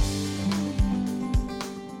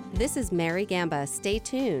 This is Mary Gamba. Stay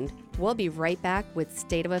tuned. We'll be right back with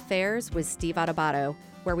State of Affairs with Steve Adubato,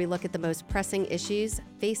 where we look at the most pressing issues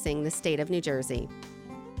facing the state of New Jersey.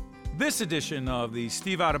 This edition of the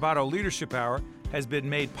Steve Adubato Leadership Hour has been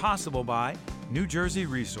made possible by New Jersey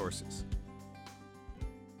Resources.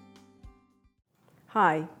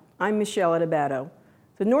 Hi, I'm Michelle Adubato.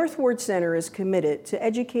 The North Ward Center is committed to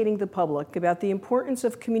educating the public about the importance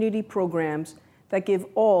of community programs that give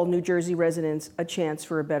all New Jersey residents a chance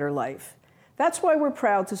for a better life. That's why we're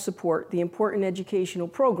proud to support the important educational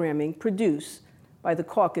programming produced by the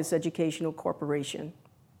Caucus Educational Corporation.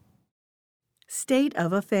 State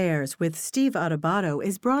of Affairs with Steve Adubato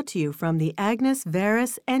is brought to you from the Agnes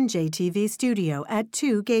Veris NJTV studio at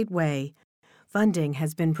 2 Gateway. Funding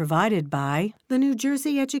has been provided by the New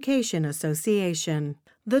Jersey Education Association,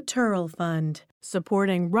 the Turl Fund,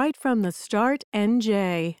 supporting Right from the Start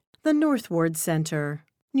NJ, the North Ward Center,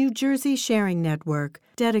 New Jersey Sharing Network,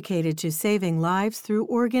 dedicated to saving lives through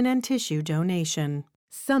organ and tissue donation,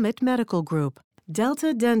 Summit Medical Group,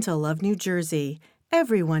 Delta Dental of New Jersey.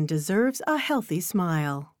 Everyone deserves a healthy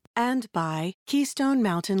smile. And by Keystone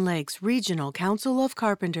Mountain Lakes Regional Council of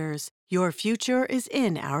Carpenters. Your future is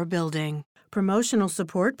in our building. Promotional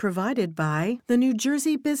support provided by the New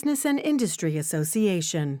Jersey Business and Industry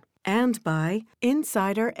Association and by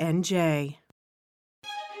Insider NJ.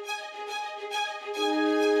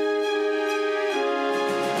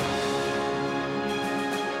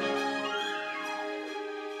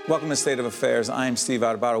 Welcome to State of Affairs. I'm Steve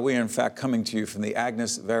Adubato. We are, in fact, coming to you from the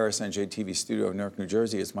Agnes Veris NJTV studio of Newark, New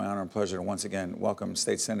Jersey. It's my honor and pleasure to once again welcome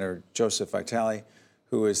State Senator Joseph Vitale,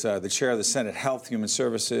 who is the chair of the Senate Health, Human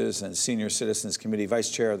Services, and Senior Citizens Committee, vice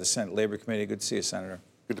chair of the Senate Labor Committee. Good to see you, Senator.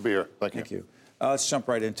 Good to be here. Thank you. Let's jump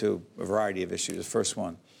right into a variety of issues. The first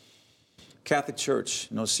one, Catholic Church,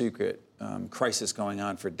 no secret, crisis going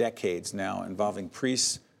on for decades now involving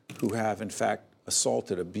priests who have, in fact,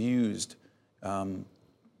 assaulted, abused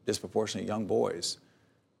disproportionately young boys.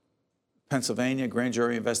 Pennsylvania grand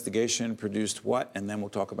jury investigation produced what? And then we'll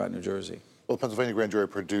talk about New Jersey. Well, the Pennsylvania grand jury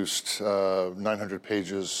produced 900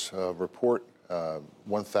 pages report,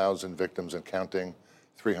 1,000 victims and counting,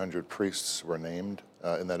 300 priests were named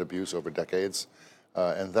in that abuse over decades.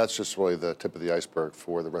 And that's just really the tip of the iceberg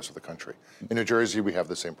for the rest of the country. In New Jersey, we have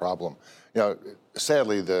the same problem.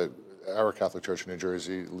 Sadly, the our Catholic Church in New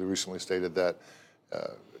Jersey recently stated that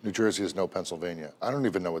New Jersey is no Pennsylvania. I don't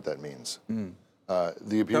even know what that means.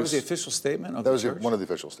 The abuse. That was the official statement of that the was church? one of the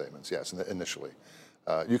official statements, yes, initially.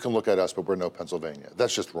 You can look at us, but we're no Pennsylvania.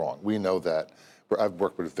 That's just wrong. We know that. I've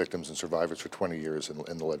worked with victims and survivors for 20 years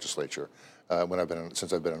in the legislature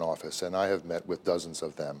since I've been in office, and I have met with dozens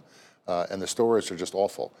of them. And the stories are just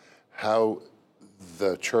awful. How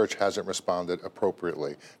the church hasn't responded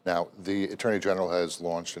appropriately. Now, the Attorney General has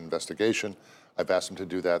launched an investigation. I've asked them to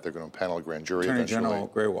do that. They're going to impanel a grand jury eventually. Attorney General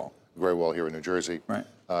Graywall. Graywall here in New Jersey. Right.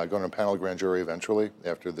 Going to impanel a grand jury eventually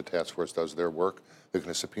after the task force does their work. They're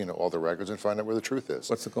going to subpoena all the records and find out where the truth is.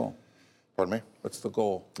 What's the goal? Pardon me? What's the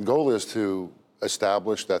goal? The goal is to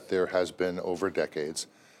establish that there has been over decades,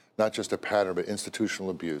 not just a pattern, but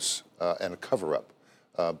institutional abuse and a cover-up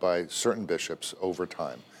by certain bishops over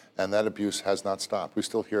time. And that abuse has not stopped. We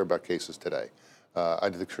still hear about cases today. I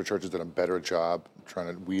think the church has done a better job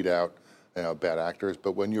trying to weed out bad actors.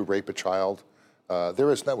 But when you rape a child,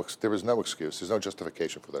 there is no excuse. There's no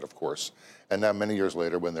justification for that, of course. And now, many years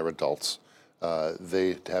later, when they're adults,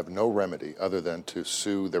 they have no remedy other than to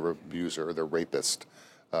sue their abuser, their rapist,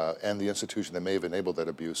 and the institution that may have enabled that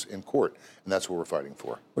abuse in court. And that's what we're fighting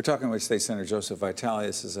for. We're talking with State Senator Joseph Vitale.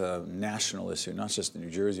 This is a national issue, not just a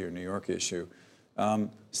New Jersey or New York issue.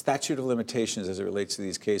 Statute of limitations as it relates to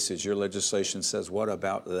these cases, your legislation says what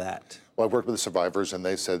about that? Well, I worked with the survivors, and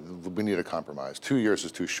they said we need a compromise. 2 years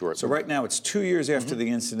is too short. So right now it's 2 years after the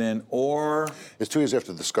incident, or? It's 2 years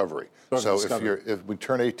after discovery. So if we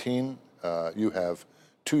turn 18, you have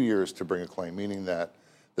 2 years to bring a claim, meaning that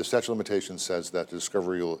the statute of limitations says that the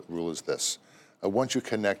discovery rule is this. Once you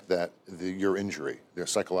connect that your injury, their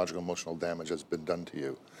psychological, emotional damage has been done to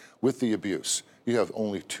you, with the abuse, you have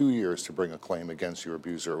only 2 years to bring a claim against your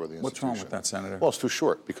abuser or the institution. What's wrong with that, Senator? Well, it's too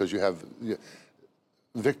short because you have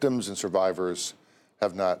victims and survivors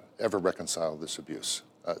have not ever reconciled this abuse.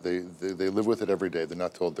 They live with it every day. They're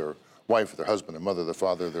not told their wife, their husband, their mother, their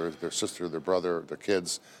father, their sister, their brother, their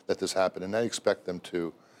kids that this happened, and they expect them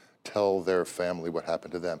to tell their family what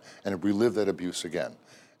happened to them and relive that abuse again.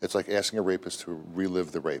 It's like asking a rapist to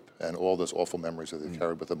relive the rape and all those awful memories that they've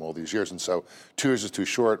carried with them all these years. And so 2 years is too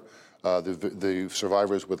short. The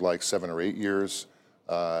survivors would like 7 or 8 years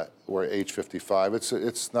or age 55.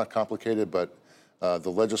 It's not complicated, but the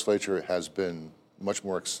legislature has been much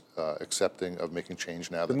more accepting of making change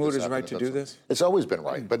now. The mood is right to do this? It's always been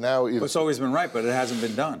right, but now... It's always been right, but it hasn't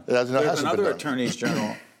been done. There have been other attorneys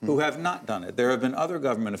general who have not done it. There have been other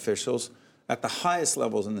government officials at the highest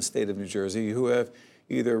levels in the state of New Jersey who have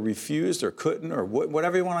either refused or couldn't or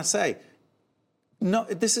whatever you want to say. No,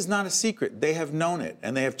 this is not a secret. They have known it,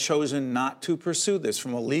 and they have chosen not to pursue this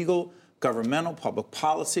from a legal, governmental, public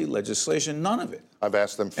policy, legislation, none of it. I've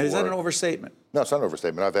asked them for... And is that an overstatement? No, it's not an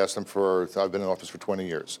overstatement. I've asked them for... I've been in office for 20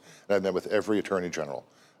 years, and I've met with every attorney general.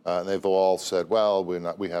 And they've all said, well,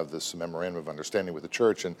 we have this memorandum of understanding with the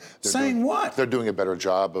church, and what? They're doing a better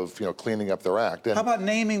job of cleaning up their act. And how about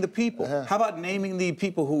naming the people? How about naming the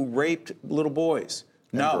people who raped little boys?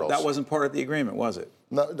 No, girls. That wasn't part of the agreement, was it?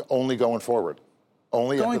 No, only going forward.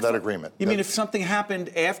 Only after that agreement. You mean if something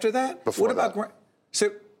happened after that? Before what about that. So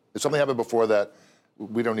if something happened before that,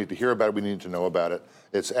 we don't need to hear about it. We need to know about it.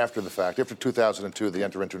 It's after the fact. After 2002, they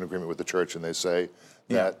enter into an agreement with the church, and they say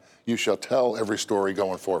that you shall tell every story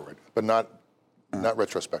going forward, but not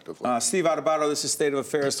retrospectively. Steve Adubato, this is State of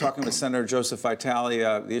Affairs, talking with Senator Joseph Vitale,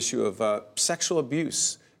 the issue of sexual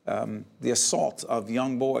abuse, the assault of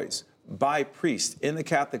young boys by priests in the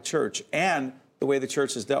Catholic Church, and the way the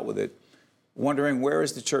church has dealt with it. Wondering, where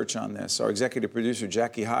is the church on this? Our executive producer,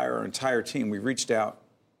 Jackie Heyer, our entire team, we reached out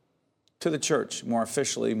to the church more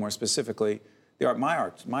officially, more specifically,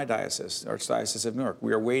 my diocese, Archdiocese of Newark.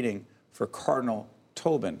 We are waiting for Cardinal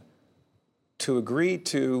Tobin to agree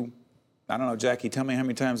to, I don't know, Jackie, tell me how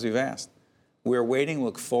many times we've asked. We're waiting,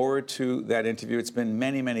 look forward to that interview. It's been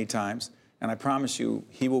many, many times, and I promise you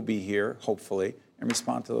he will be here, hopefully, and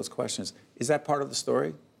respond to those questions. Is that part of the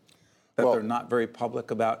story? That they're not very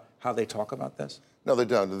public about how they talk about this? No, they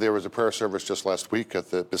don't. There was a prayer service just last week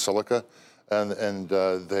at the Basilica, and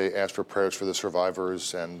they asked for prayers for the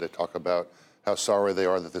survivors, and they talk about how sorry they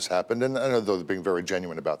are that this happened. And I know they're being very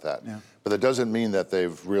genuine about that. Yeah. But that doesn't mean that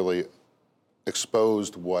they've really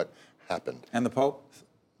exposed what happened. And the Pope?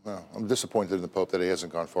 Well, I'm disappointed in the Pope that he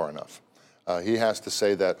hasn't gone far enough. He has to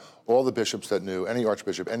say that all the bishops that knew, any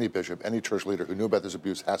archbishop, any church leader who knew about this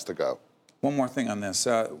abuse has to go. One more thing on this.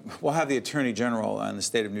 We'll have the Attorney General in the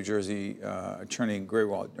state of New Jersey, Attorney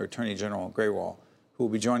General Graywall, who will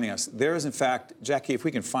be joining us. There is, in fact, Jackie, if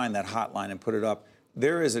we can find that hotline and put it up,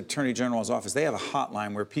 there is Attorney General's office. They have a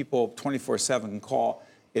hotline where people 24/7 can call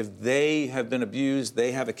if they have been abused,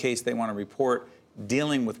 they have a case they want to report,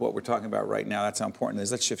 dealing with what we're talking about right now. That's how important it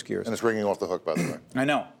is. Let's shift gears. And it's ringing off the hook, by the way. I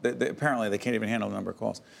know. Apparently, they can't even handle the number of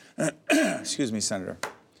calls. Excuse me, Senator.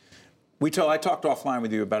 I talked offline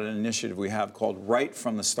with you about an initiative we have called Right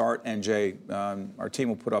from the Start NJ. Our team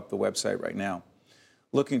will put up the website right now.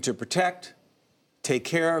 Looking to protect, take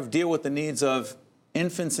care of, deal with the needs of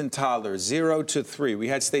infants and toddlers, 0 to 3. We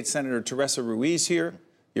had State Senator Teresa Ruiz here,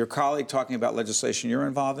 your colleague, talking about legislation you're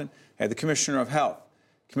involved in. Had the Commissioner of Health,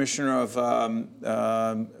 Commissioner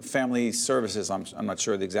of Family Services, I'm not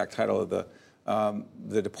sure the exact title of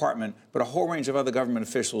the department, but a whole range of other government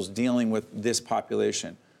officials dealing with this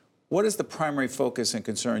population. What is the primary focus and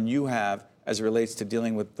concern you have as it relates to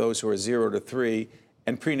dealing with those who are 0 to 3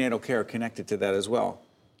 and prenatal care connected to that as well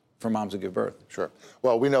for moms who give birth? Sure.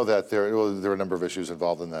 Well, we know that there are a number of issues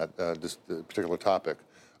involved in that this particular topic.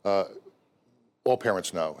 All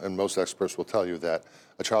parents know, and most experts will tell you, that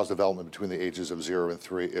a child's development between the ages of 0 and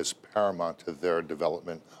 3 is paramount to their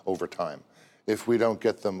development over time. If we don't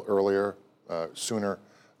get them earlier, sooner,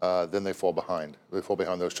 then they fall behind. They fall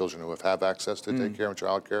behind those children who have access to take care and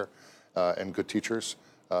child care and good teachers.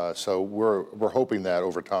 So we're hoping that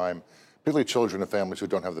over time, particularly children and families who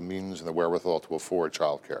don't have the means and the wherewithal to afford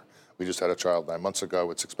child care. We just had a child 9 months ago.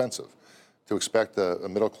 It's expensive. To expect a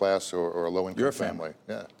middle class or a low-income family.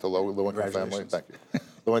 Yeah, to low-income family. Thank you.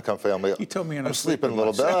 Low-income family. You told me I'm sleeping a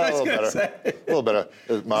little bit. A little better.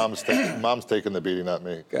 Mom's taking the beating, not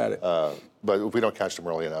me. Got it. But if we don't catch them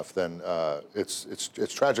early enough, then it's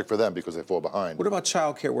tragic for them because they fall behind. What about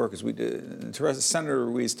child care workers? Senator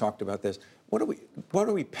Ruiz talked about this. What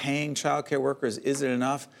are we paying child care workers? Is it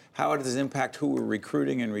enough? How does this impact who we're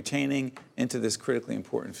recruiting and retaining into this critically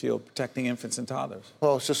important field, protecting infants and toddlers?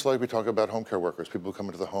 Well, it's just like we talk about home care workers, people who come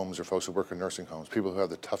into the homes or folks who work in nursing homes, people who have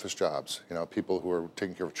the toughest jobs, people who are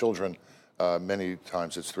taking care of children. Many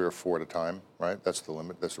times it's 3 or 4 at a time, right? That's the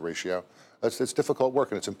limit, that's the ratio. It's difficult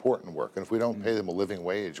work and it's important work. And if we don't pay them a living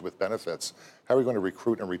wage with benefits, how are we going to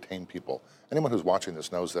recruit and retain people? Anyone who's watching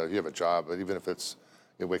this knows that if you have a job, even if it's,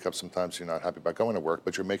 you wake up sometimes you're not happy about going to work,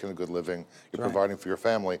 but you're making a good living, you're providing for your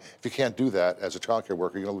family. If you can't do that as a child care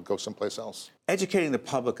worker, you're going to go someplace else. Educating the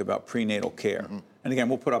public about prenatal care. And again,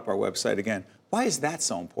 we'll put up our website again. Why is that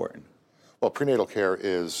so important? Well, prenatal care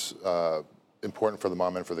is important for the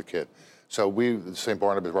mom and for the kid. So St.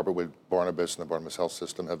 Barnabas, Robert Wood Barnabas and the Barnabas Health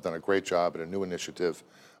System have done a great job at a new initiative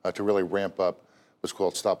to really ramp up what's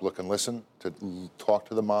called Stop, Look, and Listen, to talk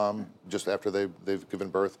to the mom just after they've given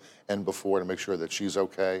birth and before to make sure that she's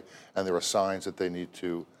okay. And there are signs that they need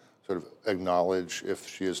to sort of acknowledge if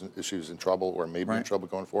she's in trouble or maybe in trouble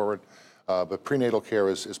going forward. But prenatal care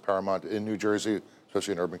is paramount in New Jersey,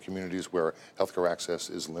 especially in urban communities where healthcare access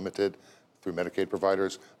is limited through Medicaid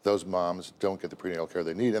providers. Those moms don't get the prenatal care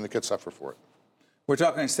they need, and the kids suffer for it. We're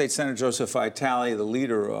talking to State Senator Joseph Vitale, the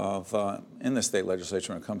leader of in the state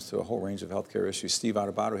legislature when it comes to a whole range of healthcare issues. Steve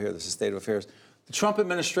Adubato here. This is State of Affairs. The Trump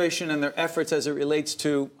administration and their efforts as it relates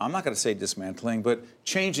to, I'm not going to say dismantling, but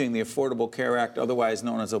changing the Affordable Care Act, otherwise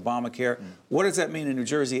known as Obamacare. What does that mean in New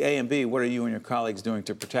Jersey? A and B, what are you and your colleagues doing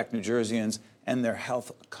to protect New Jerseyans and their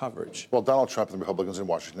health coverage? Well, Donald Trump and the Republicans in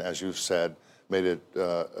Washington, as you've said, made it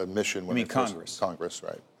a mission. You mean Congress? Congress,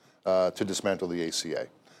 right, to dismantle the ACA.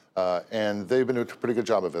 And they've been doing a pretty good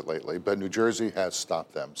job of it lately, but New Jersey has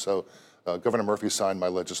stopped them. So Governor Murphy signed my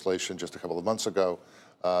legislation just a couple of months ago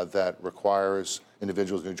that requires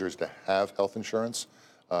individuals in New Jersey to have health insurance.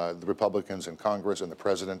 The Republicans in Congress and the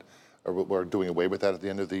president are doing away with that at the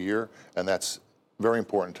end of the year, and that's very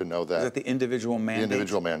important to know that. Is that the individual mandate? The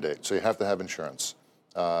individual mandate. So you have to have insurance.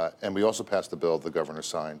 And we also passed a bill the governor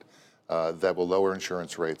signed that will lower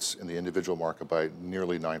insurance rates in the individual market by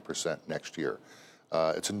nearly 9% next year.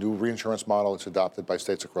 It's a new reinsurance model. It's adopted by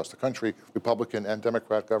states across the country, Republican and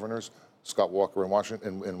Democrat governors. Scott Walker in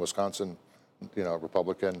Washington, in Wisconsin,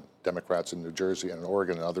 Republican, Democrats in New Jersey and in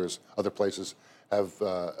Oregon and other places have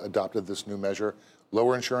adopted this new measure.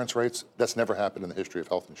 Lower insurance rates, that's never happened in the history of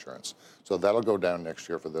health insurance. So that'll go down next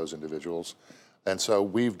year for those individuals. And so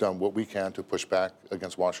we've done what we can to push back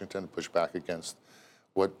against Washington, push back against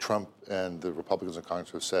what Trump and the Republicans in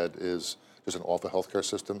Congress have said is just an awful health care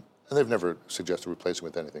system. And they've never suggested replacing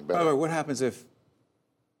it with anything better. By the way, what happens if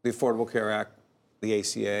the Affordable Care Act, the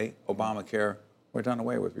ACA, Obamacare were done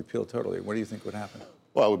away with, repealed totally? What do you think would happen?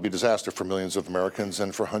 Well, it would be a disaster for millions of Americans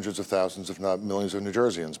and for hundreds of thousands, if not millions of New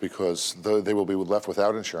Jerseyans, because they will be left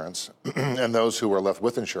without insurance. And those who are left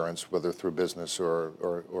with insurance, whether through business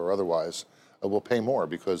or otherwise, will pay more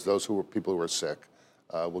because people who are sick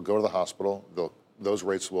will go to the hospital. Those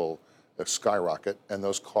rates will skyrocket, and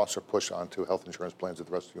those costs are pushed onto health insurance plans that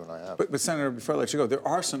the rest of you and I have. But Senator, before I let you go, there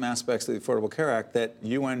are some aspects of the Affordable Care Act that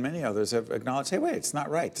you and many others have acknowledged, hey, wait, it's not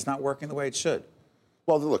right. It's not working the way it should.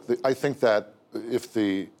 Well, look, I think that if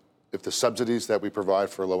the subsidies that we provide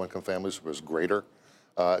for low-income families was greater,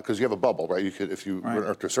 because you have a bubble, right? You could, if you earn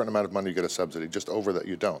a certain amount of money, you get a subsidy. Just over that,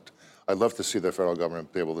 you don't. I'd love to see the federal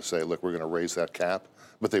government be able to say, look, we're going to raise that cap,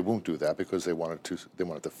 but they won't do that because they want it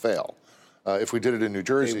to fail. If we did it in New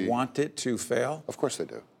Jersey... They want it to fail? Of course they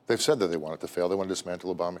do. They've said that they want it to fail. They want to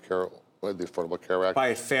dismantle Obamacare, the Affordable Care Act. By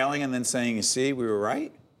it failing and then saying, you see, we were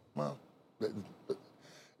right? Well,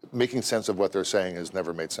 making sense of what they're saying has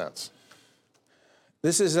never made sense.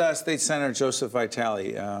 This is State Senator Joseph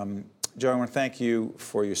Vitale. Joe, I want to thank you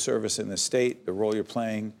for your service in the state, the role you're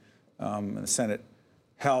playing in the Senate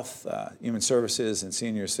Health, Human Services, and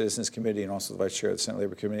Senior Citizens Committee, and also the Vice Chair of the Senate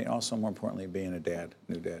Labor Committee, and also, more importantly, being a dad,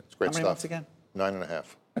 new dad. It's great How many stuff. months again? 9.5.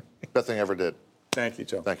 Best thing I ever did. Thank you,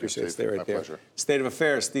 Joe. Thank you, Appreciate it. Steve. Stay right My there. pleasure. State of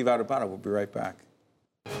Affairs, Steve Adubato. We'll be right back.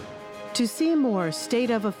 To see more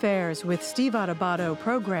State of Affairs with Steve Adubato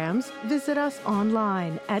programs, visit us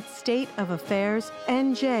online at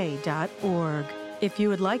stateofaffairsnj.org. If you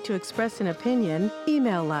would like to express an opinion,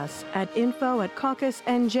 email us at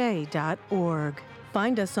info@caucusnj.org.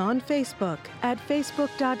 Find us on Facebook at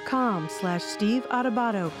facebook.com/Steve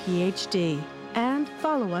Adubato, PhD. And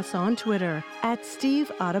follow us on Twitter at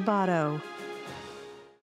Steve Adubato.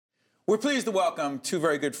 We're pleased to welcome two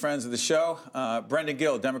very good friends of the show, Brendan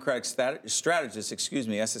Gill, Democratic strategist,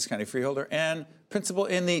 Essex County Freeholder, and principal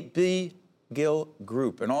in the B. Gill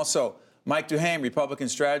Group. And also Mike Duhame, Republican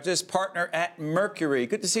strategist, partner at Mercury.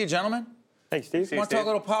 Good to see you, gentlemen. Thanks, Steve. Want to talk a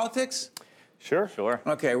little politics? Sure.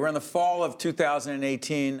 Okay, we're in the fall of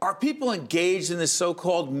 2018. Are people engaged in this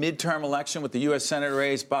so-called midterm election with the U.S. Senate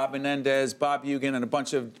race, Bob Menendez, Bob Eugen, and a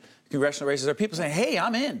bunch of congressional races? Are people saying, hey,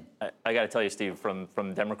 I'm in? I got to tell you, Steve, from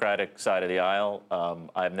the Democratic side of the aisle,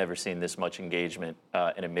 I've never seen this much engagement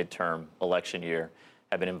in a midterm election year.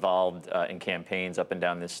 I've been involved in campaigns up and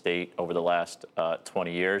down this state over the last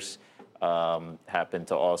 20 years. Happened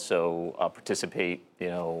to also participate,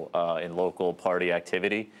 in local party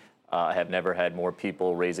activity. I have never had more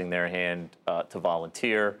people raising their hand to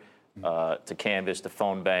volunteer, to canvass, to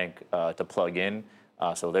phone bank, to plug in.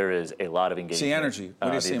 So there is a lot of engagement. See energy. What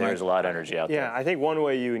do you see, Mike? There's a lot of energy out there. Yeah, I think one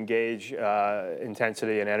way you engage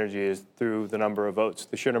intensity and energy is through the number of votes,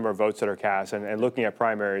 the sheer number of votes that are cast. And looking at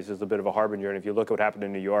primaries is a bit of a harbinger. And if you look at what happened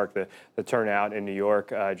in New York, the turnout in New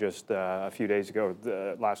York just a few days ago,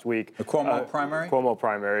 last week. The Cuomo primary? Cuomo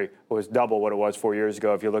primary was double what it was 4 years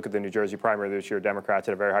ago. If you look at the New Jersey primary this year, Democrats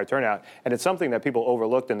had a very high turnout. And it's something that people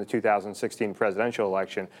overlooked in the 2016 presidential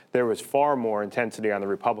election. There was far more intensity on the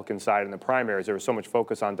Republican side in the primaries. There was so much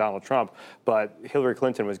focus on Donald Trump, but Hillary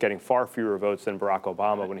Clinton was getting far fewer votes than Barack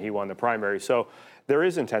Obama when he won the primary. So there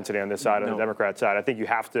is intensity on this side, on the Democrat side. I think you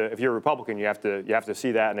have to, if you're a Republican, you have to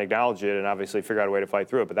see that and acknowledge it and obviously figure out a way to fight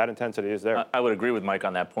through it. But that intensity is there. I would agree with Mike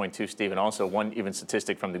on that point too, Steve. And also one even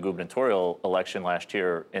statistic from the gubernatorial election last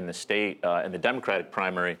year in the state, in the Democratic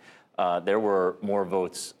primary, there were more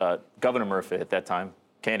votes. Governor Murphy at that time,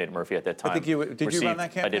 candidate Murphy at that time. I think you did. You run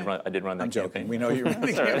that campaign? I did run that I'm joking. campaign. We know you ran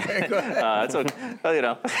the campaign. Go ahead. That's okay.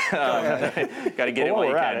 Well, got to get it while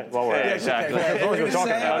you can. Yeah, exactly. I was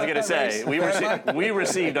going to say we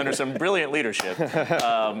received under some brilliant leadership.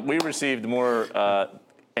 We received more.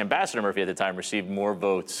 Ambassador Murphy at the time received more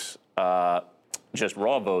votes, just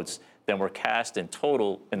raw votes, than were cast in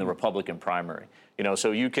total in the Republican primary.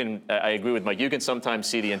 So you can, I agree with Mike, you can sometimes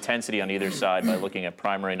see the intensity on either side by looking at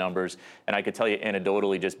primary numbers. And I could tell you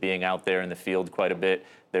anecdotally, just being out there in the field quite a bit,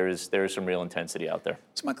 there is some real intensity out there.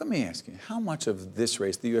 So, Mike, let me ask you, how much of this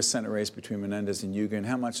race, the U.S. Senate race between Menendez and Eugen,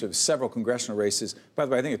 how much of several congressional races, by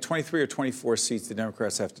the way, I think at 23 or 24 seats, the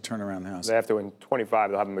Democrats have to turn around the House. They have to win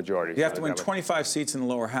 25, they'll have a majority. You have to win 25 seats in the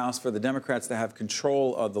lower house for the Democrats to have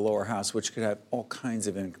control of the lower house, which could have all kinds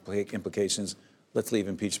of implications. Let's leave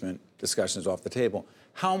impeachment discussions off the table.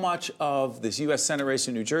 How much of this U.S. Senate race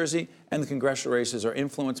in New Jersey and the congressional races are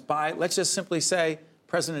influenced by, let's just simply say,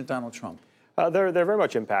 President Donald Trump? They're very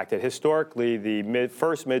much impacted. Historically, the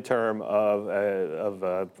first midterm of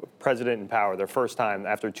a president in power, their first time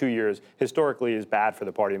after 2 years, historically is bad for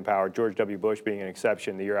the party in power. George W. Bush being an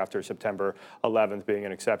exception, the year after September 11th being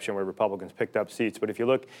an exception where Republicans picked up seats. But if you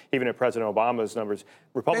look even at President Obama's numbers,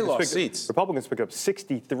 Republicans picked up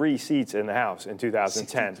 63 seats in the House in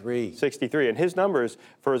 2010. 63. And his numbers,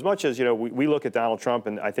 for as much as we look at Donald Trump,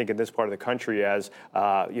 and I think in this part of the country as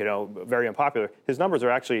very unpopular, his numbers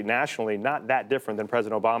are actually nationally not not that different than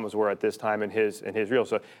President Obama's were at this time in his rule.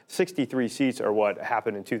 So 63 seats are what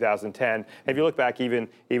happened in 2010. And if you look back, even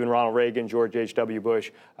Ronald Reagan, George H.W.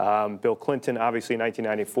 Bush, Bill Clinton, obviously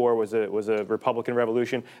 1994 was a Republican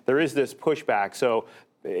revolution. There is this pushback. So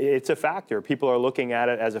it's a factor. People are looking at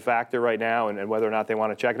it as a factor right now, and whether or not they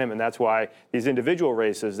want to check him, and that's why these individual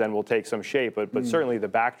races then will take some shape. But certainly the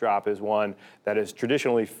backdrop is one that is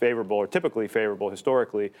traditionally favorable, or typically favorable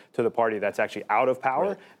historically, to the party that's actually out of power.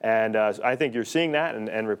 Right. And I think you're seeing that,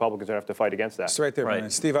 and Republicans are going to have to fight against that. It's right there, right.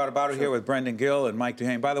 Brendan. Steve Adubato here with Brendan Gill and Mike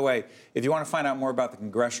DeHaan. By the way, if you want to find out more about the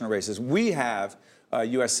congressional races, we have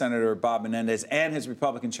U.S. Senator Bob Menendez and his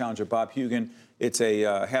Republican challenger, Bob Hugin. It's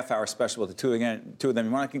a half-hour special with the two of them.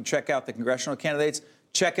 You want to check out the congressional candidates?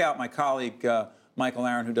 Check out my colleague, Michael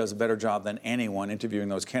Aaron, who does a better job than anyone interviewing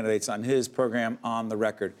those candidates on his program, On the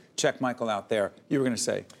Record. Check Michael out there. You were going to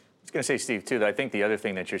say? I was going to say, Steve, too, that I think the other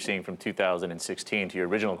thing that you're seeing from 2016 to your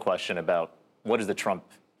original question about what is the Trump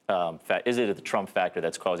is it the Trump factor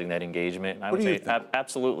that's causing that engagement? And I would say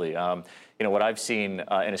absolutely. What I've seen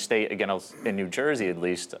in a state, again, in New Jersey at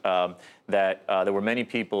least, that there were many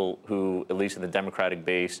people who, at least in the Democratic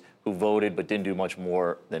base, who voted but didn't do much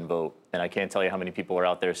more than vote. And I can't tell you how many people are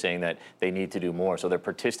out there saying that they need to do more. So they're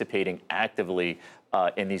participating actively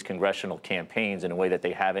in these congressional campaigns in a way that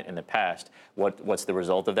they haven't in the past. What's the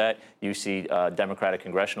result of that? You see Democratic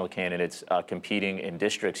congressional candidates competing in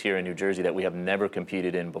districts here in New Jersey that we have never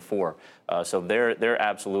competed in before. So there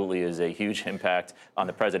absolutely is a huge impact on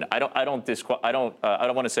the president. I don't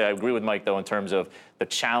want to say I agree with Mike though in terms of the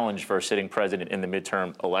challenge for a sitting president in the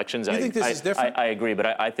midterm elections. You think this is different? I agree,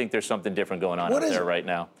 but I think there's something different going on out there right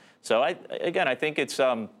now. So I think it's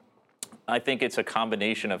a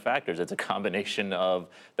combination of factors. It's a combination of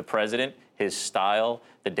the president, his style,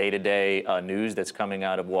 the day-to-day news that's coming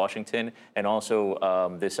out of Washington, and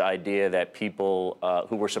also this idea that people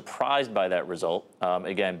who were surprised by that result,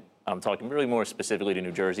 again, I'm talking really more specifically to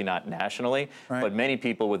New Jersey, not nationally, right. But many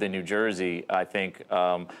people within New Jersey, I think,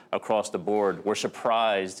 across the board, were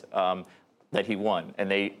surprised that he won,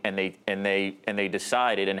 and they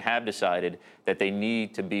decided and have decided that they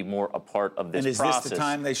need to be more a part of this process. And is this the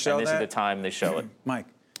time they show that? And this is the time they show it. Mike,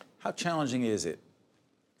 how challenging is it?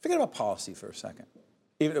 Forget about policy for a second.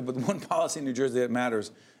 Even with one policy in New Jersey that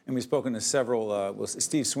matters, and we've spoken to several.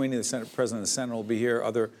 Steve Sweeney, the president of the Senate, will be here.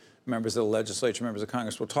 Other members of the legislature, members of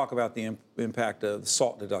Congress, will talk about the impact of the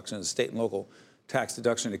SALT deduction, the state and local tax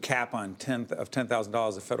deduction, a cap on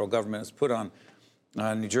 $10,000 the federal government has put on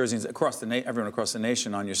New Jerseyans everyone across the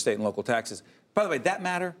nation on your state and local taxes. By the way, that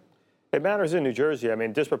matter? It matters in New Jersey. I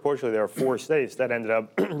mean, disproportionately, there are 4 states that ended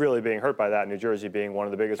up really being hurt by that. New Jersey being one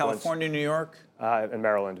of the biggest ones. California, New York? And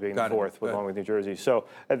Maryland being the 4th, along with New Jersey. So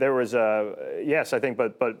there was, yes, I think,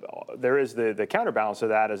 but there is the counterbalance to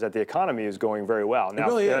that is that the economy is going very well. Now, it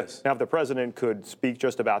really is. Now, if the president could speak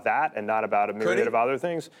just about that and not about a myriad of other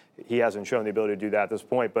things, he hasn't shown the ability to do that at this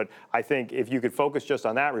point. But I think if you could focus just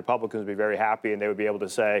on that, Republicans would be very happy, and they would be able to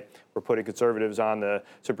say, we're putting conservatives on the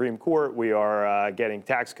Supreme Court, we are getting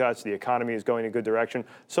tax cuts, the economy is going in a good direction.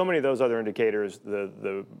 So many of those other indicators,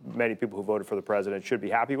 the many people who voted for the president should be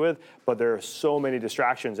happy with, but there are so many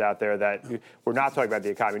distractions out there that we're not talking about the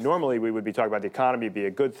economy. Normally, we would be talking about the economy be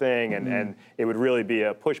a good thing, and it would really be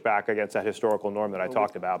a pushback against that historical norm that I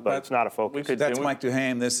talked about, but it's not a focus. That's Mike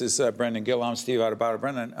DeHaan. This is Brendan Gill. I'm Steve Adubato.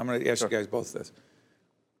 Brendan, I'm going to ask you guys both this.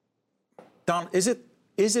 Don, is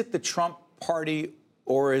it the Trump party,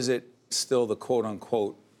 or is it still the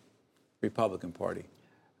quote-unquote Republican Party?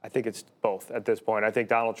 I think it's both at this point. I think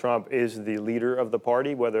Donald Trump is the leader of the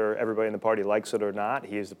party, whether everybody in the party likes it or not.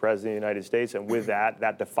 He is the president of the United States, and with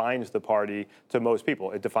that defines the party to most people.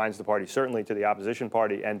 It defines the party certainly to the opposition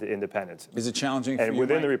party and to independents. Is it challenging for you, And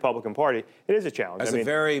within Mike? the Republican Party, it is a challenge. As a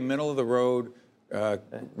very middle-of-the-road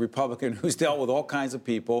Republican who's dealt with all kinds of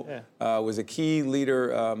people, was a key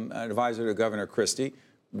leader, advisor to Governor Christie,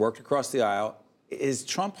 worked across the aisle. Is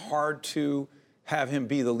Trump hard to have him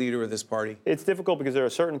be the leader of this party? It's difficult because there are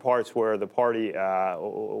certain parts where the party,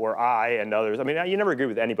 where I and others, I mean, you never agree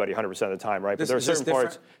with anybody 100% of the time, right? But there are certain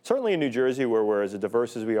parts, certainly in New Jersey, where we're as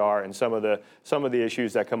diverse as we are, and some of the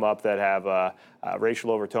issues that come up that have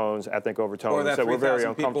racial overtones, ethnic overtones, or that we're very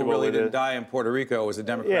uncomfortable people really with. didn't die in Puerto Rico was a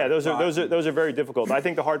Democrat. Yeah, those are very difficult. I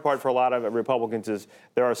think the hard part for a lot of Republicans is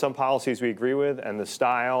there are some policies we agree with, and the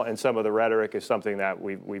style and some of the rhetoric is something that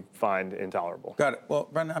we find intolerable. Got it. Well,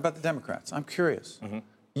 Brendan, how about the Democrats? I'm curious.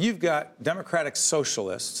 You've got Democratic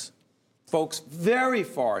socialists, folks very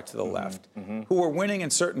far to the left, who are winning in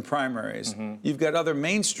certain primaries. You've got other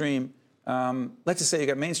mainstream, let's just say you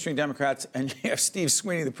got mainstream Democrats, and you have Steve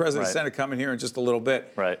Sweeney, the president of the Senate, coming here in just a little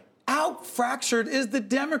bit. Right. How fractured is the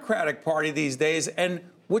Democratic Party these days, and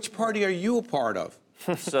Which party are you a part of?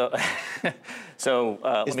 So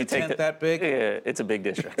let me take that big? Yeah, it's a big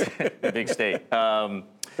district, a big state.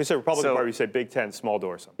 We say Republican Party, we say Big Ten, small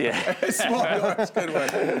door. Yeah. Small door, that's a good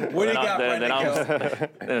one. What do you got, Brendan?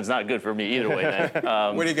 Then it's not good for me either way,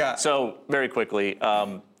 then. What do you got? So, very quickly,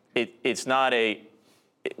 it's not a...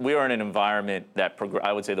 We are in an environment that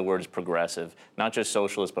I would say the word is progressive, not just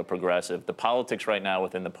socialist, but progressive. The politics right now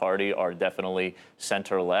within the party are definitely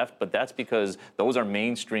center-left, but that's because those are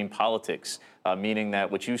mainstream politics, meaning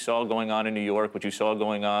that what you saw going on in New York, what you saw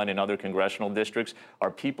going on in other congressional districts,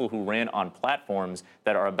 are people who ran on platforms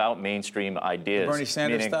that are about mainstream ideas. Bernie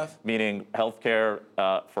Sanders stuff? Meaning health care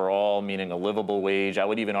for all, meaning a livable wage. I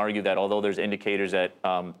would even argue that although there's indicators that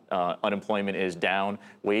unemployment is down,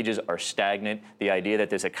 wages are stagnant, the idea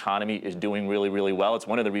that this economy is doing really, really well, it's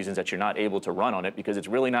one of the reasons that you're not able to run on it, because it's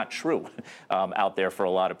really not true out there for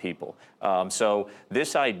a lot of people. So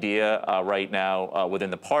this idea right now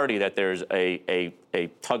within the party that there's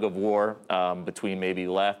a tug of war between maybe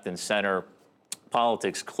left and center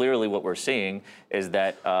politics, clearly what we're seeing is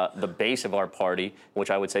that the base of our party,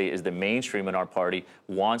 which I would say is the mainstream in our party,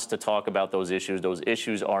 wants to talk about those issues. Those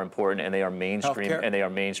issues are important, and they are mainstream, and they are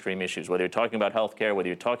mainstream issues. Whether you're talking about healthcare, whether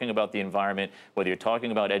you're talking about the environment, whether you're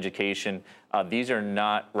talking about education, these are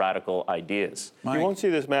not radical ideas. You won't see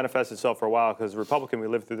this manifest itself for a while, because Republican, we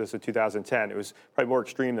lived through this in 2010. It was probably more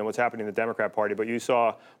extreme than what's happening in the Democrat Party, but you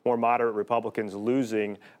saw more moderate Republicans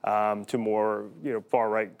losing to more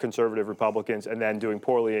far-right conservative Republicans, and then doing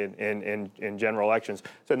poorly in general elections.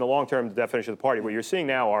 So in the long term, the definition of the party, what you're seeing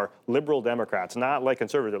now are liberal Democrats, not like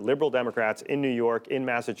conservative, liberal Democrats in New York, in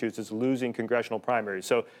Massachusetts, losing congressional primaries.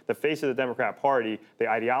 So the face of the Democrat Party, the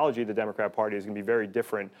ideology of the Democrat Party is going to be very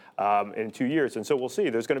different in 2 years. And so we'll see.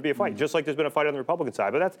 There's going to be a fight, just like there's been a fight on the Republican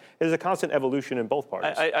side. But there's a constant evolution in both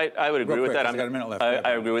parties. I would agree with that. I got a minute left.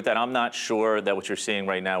 I agree with that. I'm not sure that what you're seeing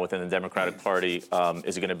right now within the Democratic Party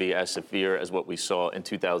is going to be as severe as what we saw in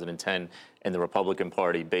 2010 in the Republican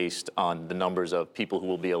Party, based on the numbers of people who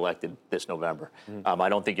will be elected this November. I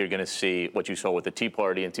don't think you're going to see what you saw with the Tea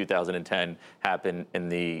Party in 2010 happen in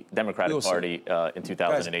the Democratic Party in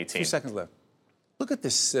 2018. Guys, 2 seconds left. Look at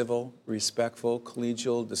this civil, respectful,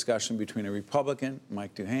 collegial discussion between a Republican,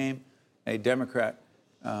 Mike Duhame, and a Democrat,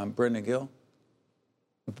 Brendan Gill.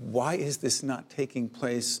 Why is this not taking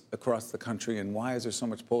place across the country, and why is there so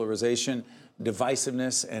much polarization,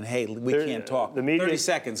 divisiveness, and hey, we can't talk? 30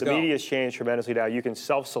 seconds, The media has changed tremendously now. You can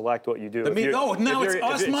self-select what you do. It's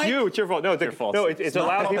us, Mike. It's your fault. No, it's your fault. No, it's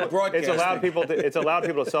allowed people. It's allowed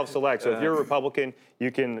people to self-select. So if you're a Republican,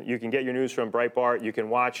 you can get your news from Breitbart. You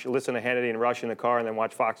can listen to Hannity and Rush in the car, and then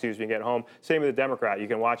watch Fox News when you get home. Same with a Democrat. You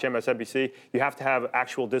can watch MSNBC. You have to have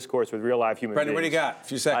actual discourse with real live human beings. Brendan, what do you got? A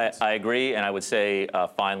few seconds. I agree, and I would say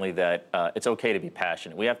finally that it's okay to be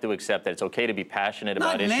passionate. We have to accept that it's okay to be passionate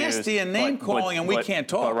about issues. Not nasty and name-calling, and we can't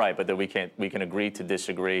talk. Right, but that we can agree to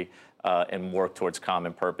disagree and work towards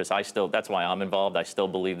common purpose. That's why I'm involved. I still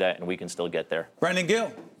believe that, and we can still get there. Brendan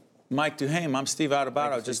Gill, Mike Duhame, I'm Steve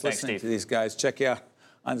Adubato. Just listening to these guys. Check you out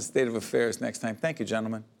on the State of Affairs next time. Thank you,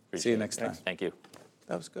 gentlemen. See you next time. Thank you.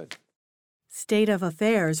 That was good. State of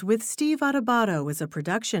Affairs with Steve Adubato is a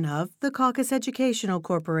production of the Caucus Educational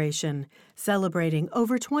Corporation, celebrating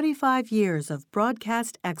over 25 years of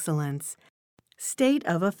broadcast excellence. State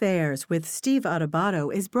of Affairs with Steve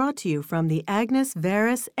Adubato is brought to you from the Agnes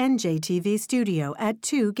Veris NJTV studio at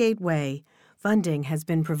 2 Gateway. Funding has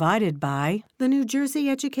been provided by the New Jersey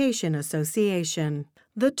Education Association,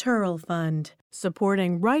 the Turrell Fund,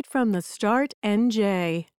 supporting Right from the Start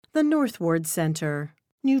NJ, the Northward Center,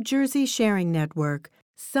 New Jersey Sharing Network,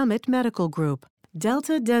 Summit Medical Group,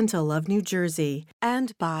 Delta Dental of New Jersey,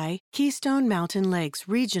 and by Keystone Mountain Lakes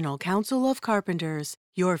Regional Council of Carpenters.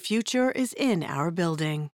 Your future is in our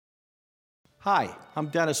building. Hi, I'm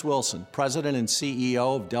Dennis Wilson, President and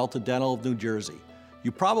CEO of Delta Dental of New Jersey.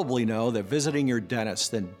 You probably know that visiting your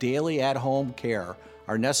dentist and daily at-home care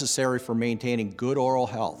are necessary for maintaining good oral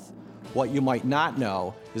health. What you might not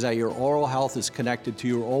know is that your oral health is connected to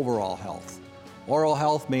your overall health. Oral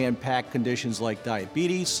health may impact conditions like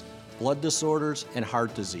diabetes, blood disorders, and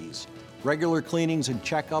heart disease. Regular cleanings and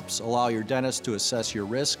checkups allow your dentist to assess your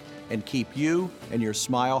risk and keep you and your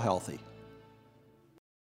smile healthy.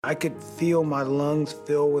 I could feel my lungs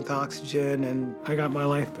fill with oxygen, and I got my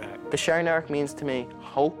life back. The Sharing Network means to me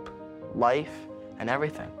hope, life, and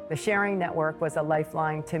everything. The Sharing Network was a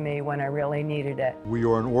lifeline to me when I really needed it. We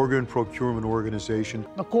are an organ procurement organization.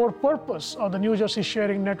 The core purpose of the New Jersey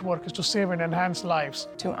Sharing Network is to save and enhance lives.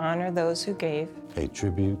 To honor those who gave. Pay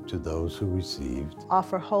tribute to those who received.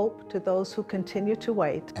 Offer hope to those who continue to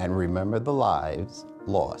wait. And remember the lives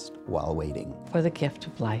lost while waiting. For the gift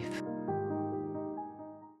of life.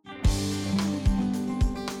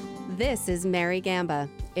 This is Mary Gamba.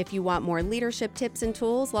 If you want more leadership tips and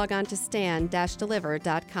tools, log on to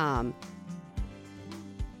stand-deliver.com.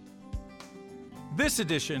 This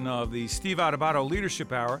edition of the Steve Adubato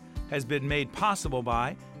Leadership Hour has been made possible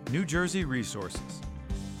by New Jersey Resources.